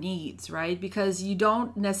surpassing their needs, right? Because you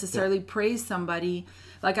don't necessarily praise somebody.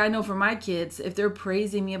 Like I know for my kids, if they're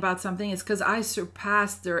praising me about something, it's because I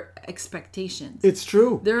surpassed their expectations. It's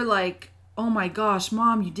true. They're like, oh my gosh,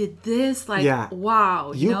 Mom, you did this? Like,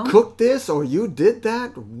 wow. You cooked this or you did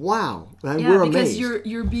that? Wow. And we're amazed. Because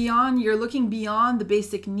you're looking beyond the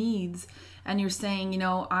basic needs, and you're saying,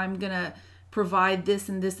 I'm going to provide this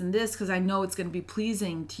and this and this because I know it's going to be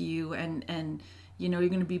pleasing to you, and you're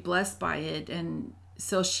going to be blessed by it. And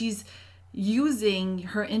so she's using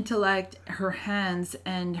her intellect, her hands,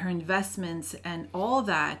 and her investments and all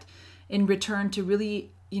that in return to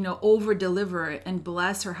really over deliver and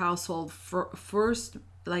bless her household first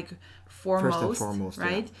and foremost,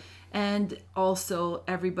 right? Yeah. And also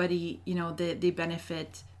everybody, they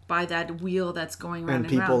benefit by that wheel that's going round and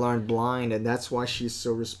people round. Aren't blind, and that's why she's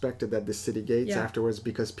so respected at the city gates afterwards,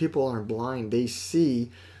 because people aren't blind. They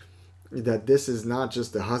see that this is not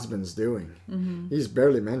just the husband's doing. He's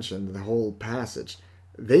barely mentioned in the whole passage.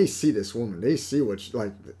 They see this woman. They see what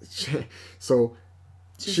so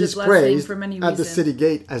she's praised for many at the city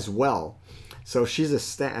gate as well. So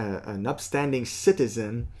she's an upstanding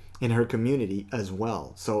citizen in her community as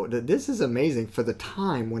well. So this is amazing for the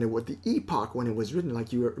time when the epoch when it was written,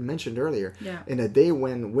 like you mentioned earlier, in a day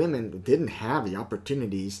when women didn't have the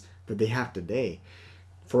opportunities that they have today.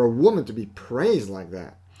 For a woman to be praised like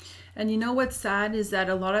that. And what's sad is that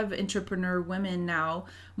a lot of entrepreneur women now,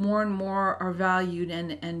 more and more are valued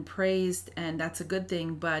and praised, and that's a good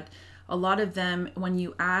thing. But a lot of them, when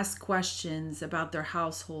you ask questions about their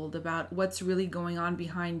household, about what's really going on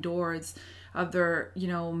behind doors of their,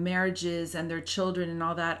 marriages and their children and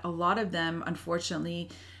all that, a lot of them, unfortunately,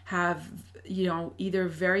 have, either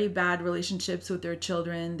very bad relationships with their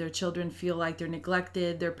children. Their children feel like they're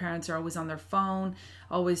neglected. Their parents are always on their phone,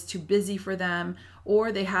 always too busy for them.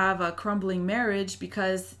 Or they have a crumbling marriage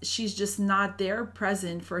because she's just not there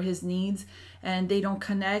present for his needs, and they don't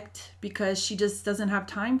connect because she just doesn't have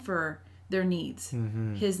time for their needs,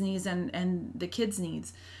 his needs and the kids'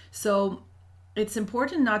 needs. So it's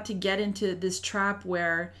important not to get into this trap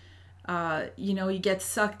where, you get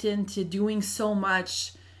sucked into doing so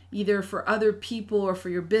much either for other people or for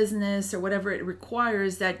your business or whatever it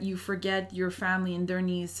requires, that you forget your family and their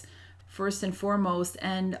needs first and foremost.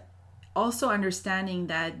 And also understanding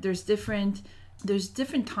that there's different there's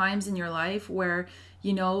different times in your life where,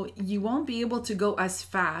 you know, you won't be able to go as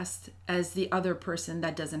fast as the other person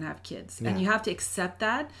that doesn't have kids. Yeah. And you have to accept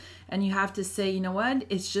that. And you have to say, you know what,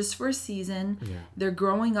 it's just for a season. Yeah. They're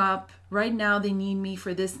growing up. Right now they need me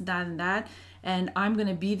for this, that, and that. And I'm going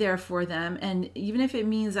to be there for them. And even if it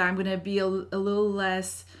means I'm going to be a little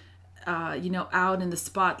less, out in the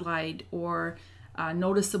spotlight or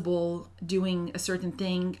noticeable doing a certain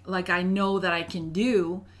thing like I know that I can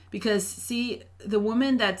do. Because, see, the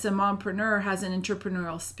woman that's a mompreneur has an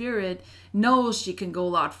entrepreneurial spirit, knows she can go a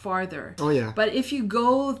lot farther. Oh, yeah. But if you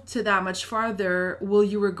go to that much farther, will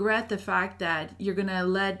you regret the fact that you're going to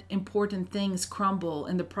let important things crumble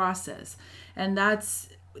in the process? And that's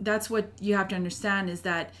what you have to understand is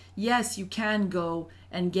that, yes, you can go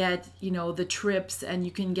and get, you know, the trips and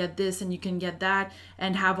you can get this and you can get that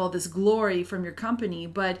and have all this glory from your company.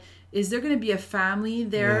 But is there going to be a family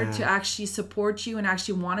there to actually support you and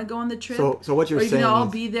actually want to go on the trip? So what you're saying is... Or you can all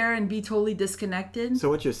be there and be totally disconnected? So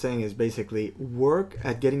what you're saying is basically work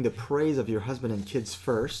at getting the praise of your husband and kids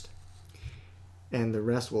first, and the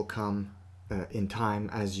rest will come in time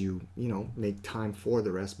as you make time for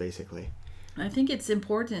the rest, basically. I think it's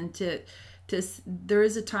important to there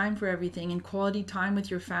is a time for everything, and quality time with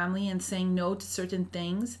your family and saying no to certain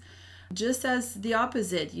things. Just as the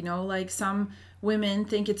opposite, like some women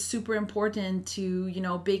think it's super important to,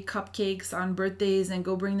 bake cupcakes on birthdays and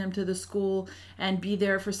go bring them to the school and be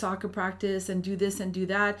there for soccer practice and do this and do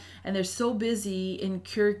that. And they're so busy in,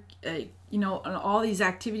 on all these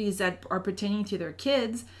activities that are pertaining to their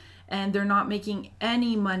kids, and they're not making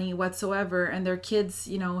any money whatsoever. And their kids,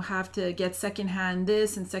 have to get secondhand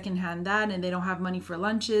this and secondhand that, and they don't have money for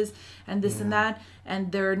lunches and this and that.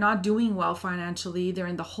 And they're not doing well financially. They're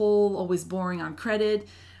in the hole, always borrowing on credit.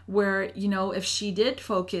 Where, if she did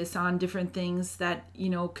focus on different things that,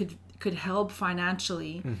 could help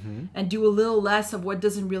financially and do a little less of what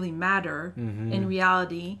doesn't really matter in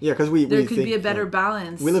reality. Yeah, because there could be a better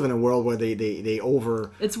balance. We live in a world where they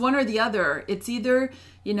over... It's one or the other. It's either,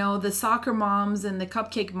 the soccer moms and the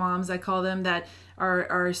cupcake moms, I call them, that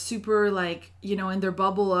are super in their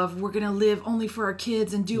bubble of we're gonna live only for our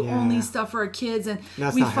kids and do only stuff for our kids, and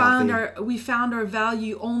we found our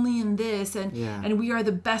value only in this, and we are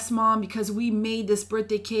the best mom because we made this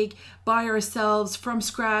birthday cake by ourselves from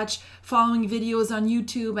scratch, following videos on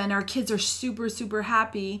YouTube, and our kids are super, super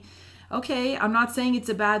happy. Okay, I'm not saying it's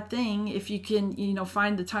a bad thing if you can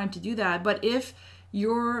find the time to do that, but if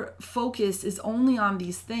your focus is only on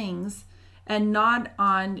these things and not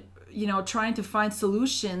on trying to find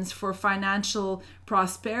solutions for financial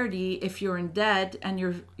prosperity, if you're in debt and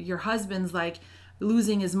your husband's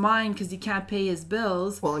losing his mind because he can't pay his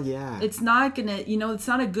bills. Well, yeah. It's not gonna, it's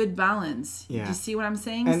not a good balance. Yeah. Do you see what I'm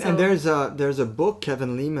saying? And there's a book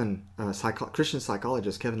Kevin Leman, Christian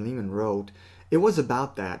psychologist Kevin Leman wrote. It was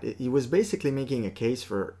about that. He was basically making a case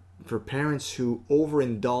for parents who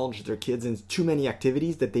overindulge their kids in too many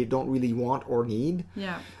activities that they don't really want or need.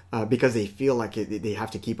 Yeah. Because they feel like they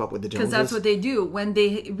have to keep up with the Joneses. Because that's what they do. When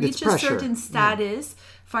they reach a certain status,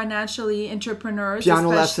 financially, entrepreneurs piano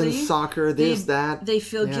lessons, soccer, that. They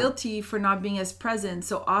feel guilty for not being as present.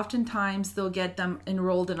 So oftentimes they'll get them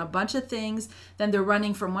enrolled in a bunch of things. Then they're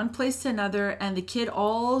running from one place to another. And the kid,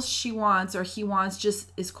 all she wants or he wants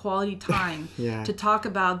just is quality time to talk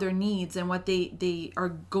about their needs and what they are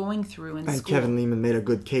going through in school. And Kevin Leman made a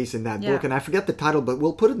good case in that book. And I forget the title, but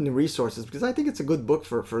we'll put it in the resources because I think it's a good book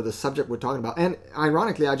for the subject we're talking about. And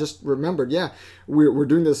ironically, I just remembered, we're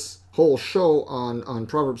doing this whole show on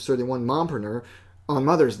Proverbs 31 Mompreneur on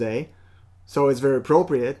Mother's Day, so it's very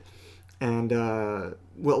appropriate. And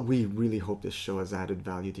we really hope this show has added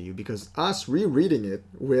value to you, because us rereading it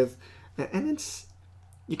and it's,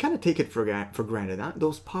 you kind of take it for granted.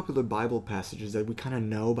 Those popular Bible passages that we kind of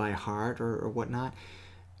know by heart or whatnot,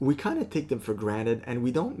 we kind of take them for granted, and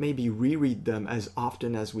we don't maybe reread them as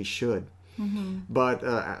often as we should. Mm-hmm. But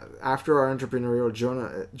after our entrepreneurial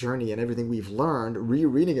journey and everything we've learned,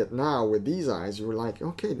 rereading it now with these eyes, you're like,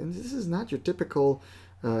 okay, this is not your typical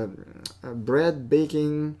bread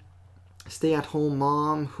baking, stay-at-home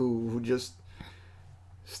mom who just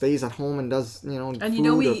stays at home and does, food or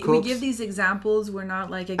cooks. We give these examples. We're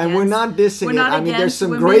not against... And we're not dissing it. I mean, there's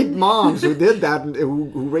some great moms who did that,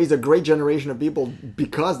 who raised a great generation of people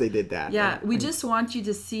because they did that. Yeah, we just want you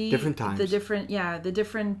to see different times. The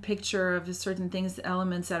different picture of certain things,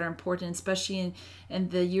 elements that are important, especially in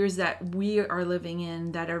the years that we are living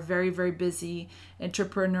in that are very, very busy.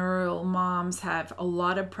 Entrepreneurial moms have a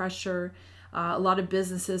lot of pressure, a lot of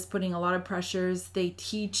businesses putting a lot of pressures. They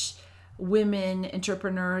teach women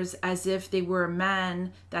entrepreneurs as if they were a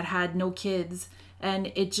man that had no kids,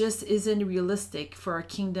 And it just isn't realistic for a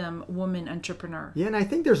kingdom woman entrepreneur. Yeah, and I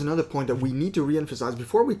think there's another point that we need to reemphasize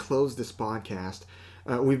before we close this podcast.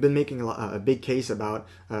 We've been making a big case about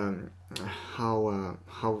how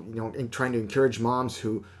trying to encourage moms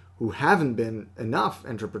who haven't been enough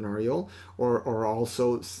entrepreneurial, or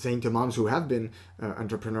also saying to moms who have been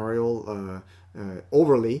entrepreneurial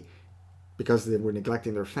overly because they were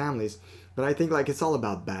neglecting their families. But I think it's all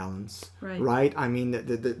about balance, right? I mean,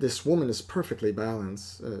 this woman is perfectly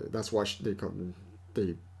balanced. That's why she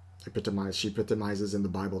epitomizes in the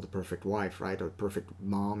Bible the perfect wife, right? Or perfect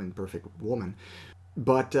mom and perfect woman.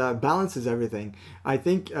 But balance is everything. I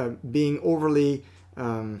think being overly,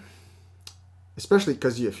 especially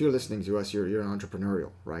because if you're listening to us, you're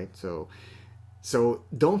entrepreneurial, right? So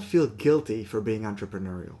don't feel guilty for being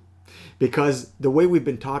entrepreneurial, because the way we've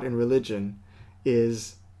been taught in religion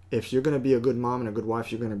is if you're going to be a good mom and a good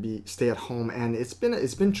wife, you're going to stay at home. And it's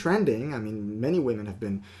been trending. I mean, many women have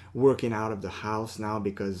been working out of the house now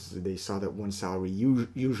because they saw that one salary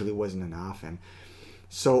usually wasn't enough, and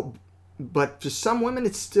so. But for some women,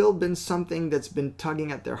 it's still been something that's been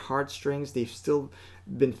tugging at their heartstrings. They've still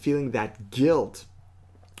been feeling that guilt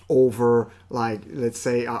over, let's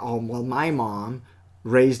say, my mom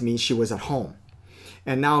raised me, she was at home.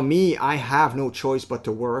 And now I have no choice but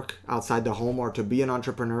to work outside the home or to be an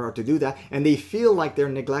entrepreneur or to do that. And they feel like they're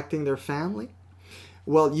neglecting their family.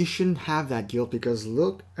 Well, you shouldn't have that guilt, because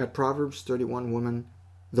look at Proverbs 31 woman,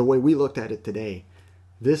 the way we looked at it today.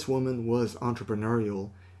 This woman was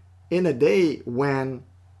entrepreneurial in a day when,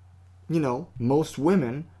 most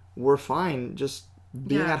women were fine just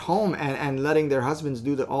being at home and letting their husbands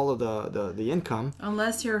do all of the income.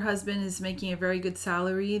 Unless your husband is making a very good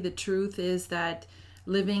salary, the truth is that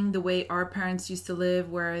living the way our parents used to live,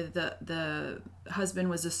 where the husband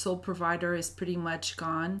was a sole provider, is pretty much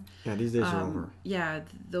gone. Yeah, these days are over. Yeah,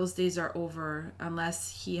 those days are over.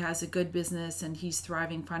 Unless he has a good business and he's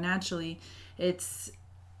thriving financially, it's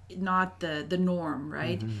not the norm,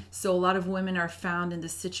 right? Mm-hmm. So a lot of women are found in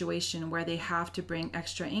this situation where they have to bring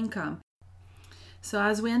extra income. So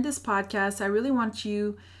as we end this podcast, I really want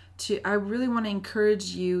to encourage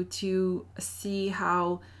you to see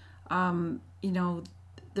how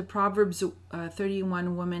the Proverbs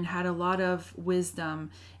 31 woman had a lot of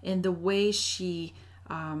wisdom in the way she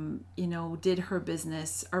did her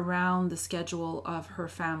business around the schedule of her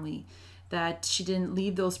family, that she didn't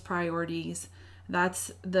leave those priorities.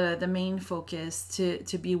 That's the main focus,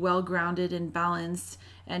 to be well grounded and balanced,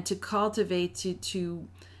 and to cultivate, to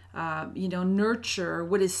nurture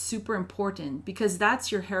what is super important, because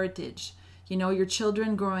that's your heritage. Your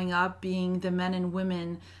children growing up being the men and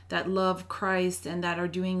women that love Christ and that are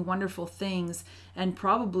doing wonderful things, and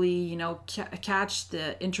probably, catch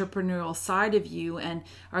the entrepreneurial side of you and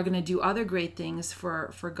are going to do other great things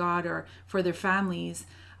for God or for their families.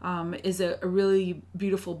 Is a really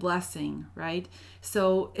beautiful blessing, right?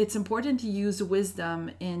 So it's important to use wisdom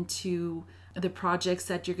into the projects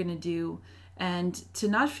that you're going to do, and to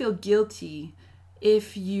not feel guilty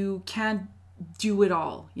if you can't do it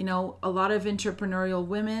all. A lot of entrepreneurial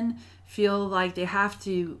women feel like they have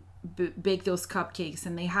to bake those cupcakes,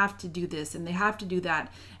 and they have to do this and they have to do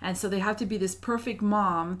that, and so they have to be this perfect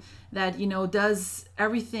mom that does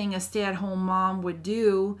everything a stay-at-home mom would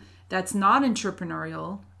do that's not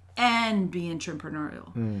entrepreneurial and be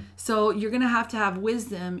entrepreneurial. So you're going to have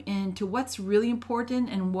wisdom into what's really important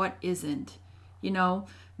and what isn't.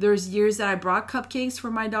 There's years that I brought cupcakes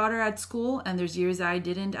for my daughter at school, and there's years that I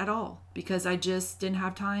didn't at all, because I just didn't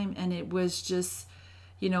have time, and it was just,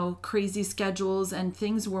 crazy schedules, and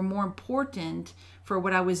things were more important for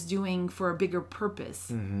what I was doing for a bigger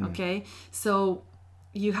purpose. Mm-hmm. Okay? So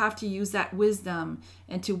you have to use that wisdom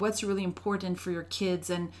into what's really important for your kids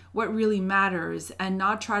and what really matters, and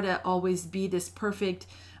not try to always be this perfect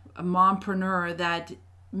mompreneur that,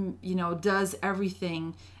 does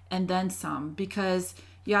everything and then some. Because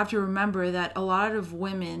you have to remember that a lot of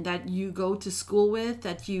women that you go to school with,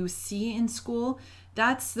 that you see in school,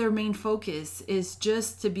 that's their main focus, is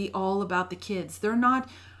just to be all about the kids.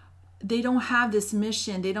 They don't have this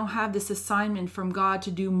mission, they don't have this assignment from God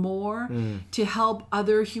to do more, to help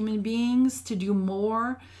other human beings to do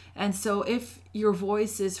more. And so if your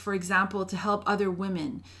voice is, for example, to help other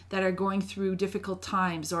women that are going through difficult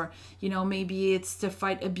times, or, maybe it's to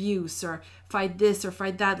fight abuse or fight this or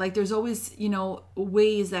fight that, there's always,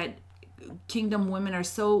 ways that kingdom women are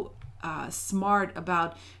so smart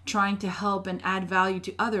about trying to help and add value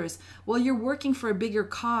to others. Well, you're working for a bigger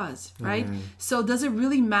cause, right? Mm-hmm. So does it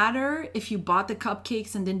really matter if you bought the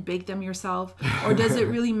cupcakes and didn't bake them yourself? Or does it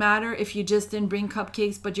really matter if you just didn't bring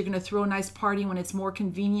cupcakes, but you're going to throw a nice party when it's more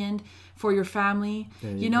convenient for your family.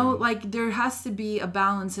 You know, like there has to be a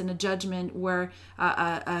balance and a judgment where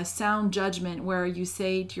a sound judgment where you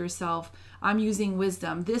say to yourself, I'm using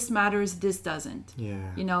wisdom. This matters, this doesn't.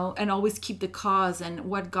 Yeah. You know, and always keep the cause and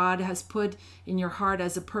what God has put in your heart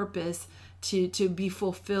as a purpose to be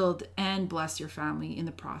fulfilled and bless your family in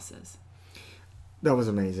the process. That was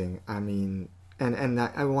amazing. I mean, and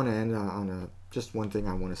I want to end on just one thing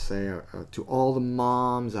I want to say to all the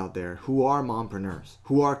moms out there who are mompreneurs,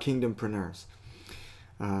 who are kingdompreneurs.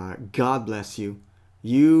 God bless you.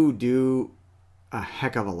 You do a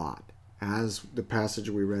heck of a lot, as the passage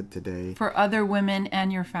we read today. For other women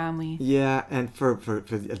and your family. Yeah, and for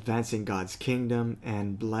advancing God's kingdom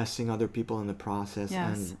and blessing other people in the process.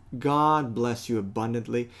 Yes. And God bless you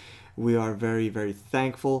abundantly. We are very, very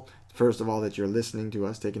thankful, first of all, that you're listening to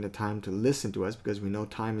us, taking the time to listen to us, because we know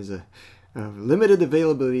time is a limited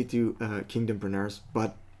availability to kingdompreneurs,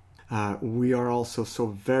 but we are also so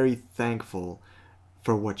very thankful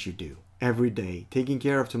for what you do every day, taking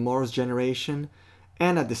care of tomorrow's generation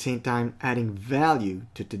and at the same time adding value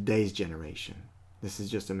to today's generation. This is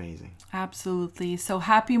just amazing. Absolutely. So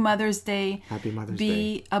happy Mother's Day. Happy Mother's Day.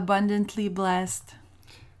 Be abundantly blessed.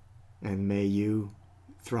 And may you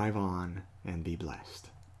thrive on and be blessed.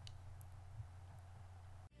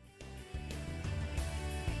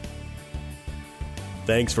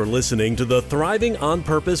 Thanks for listening to the Thriving on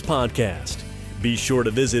Purpose podcast. Be sure to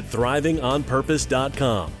visit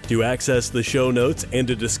thrivingonpurpose.com to access the show notes and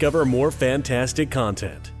to discover more fantastic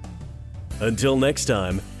content. Until next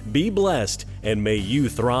time, be blessed and may you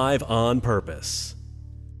thrive on purpose.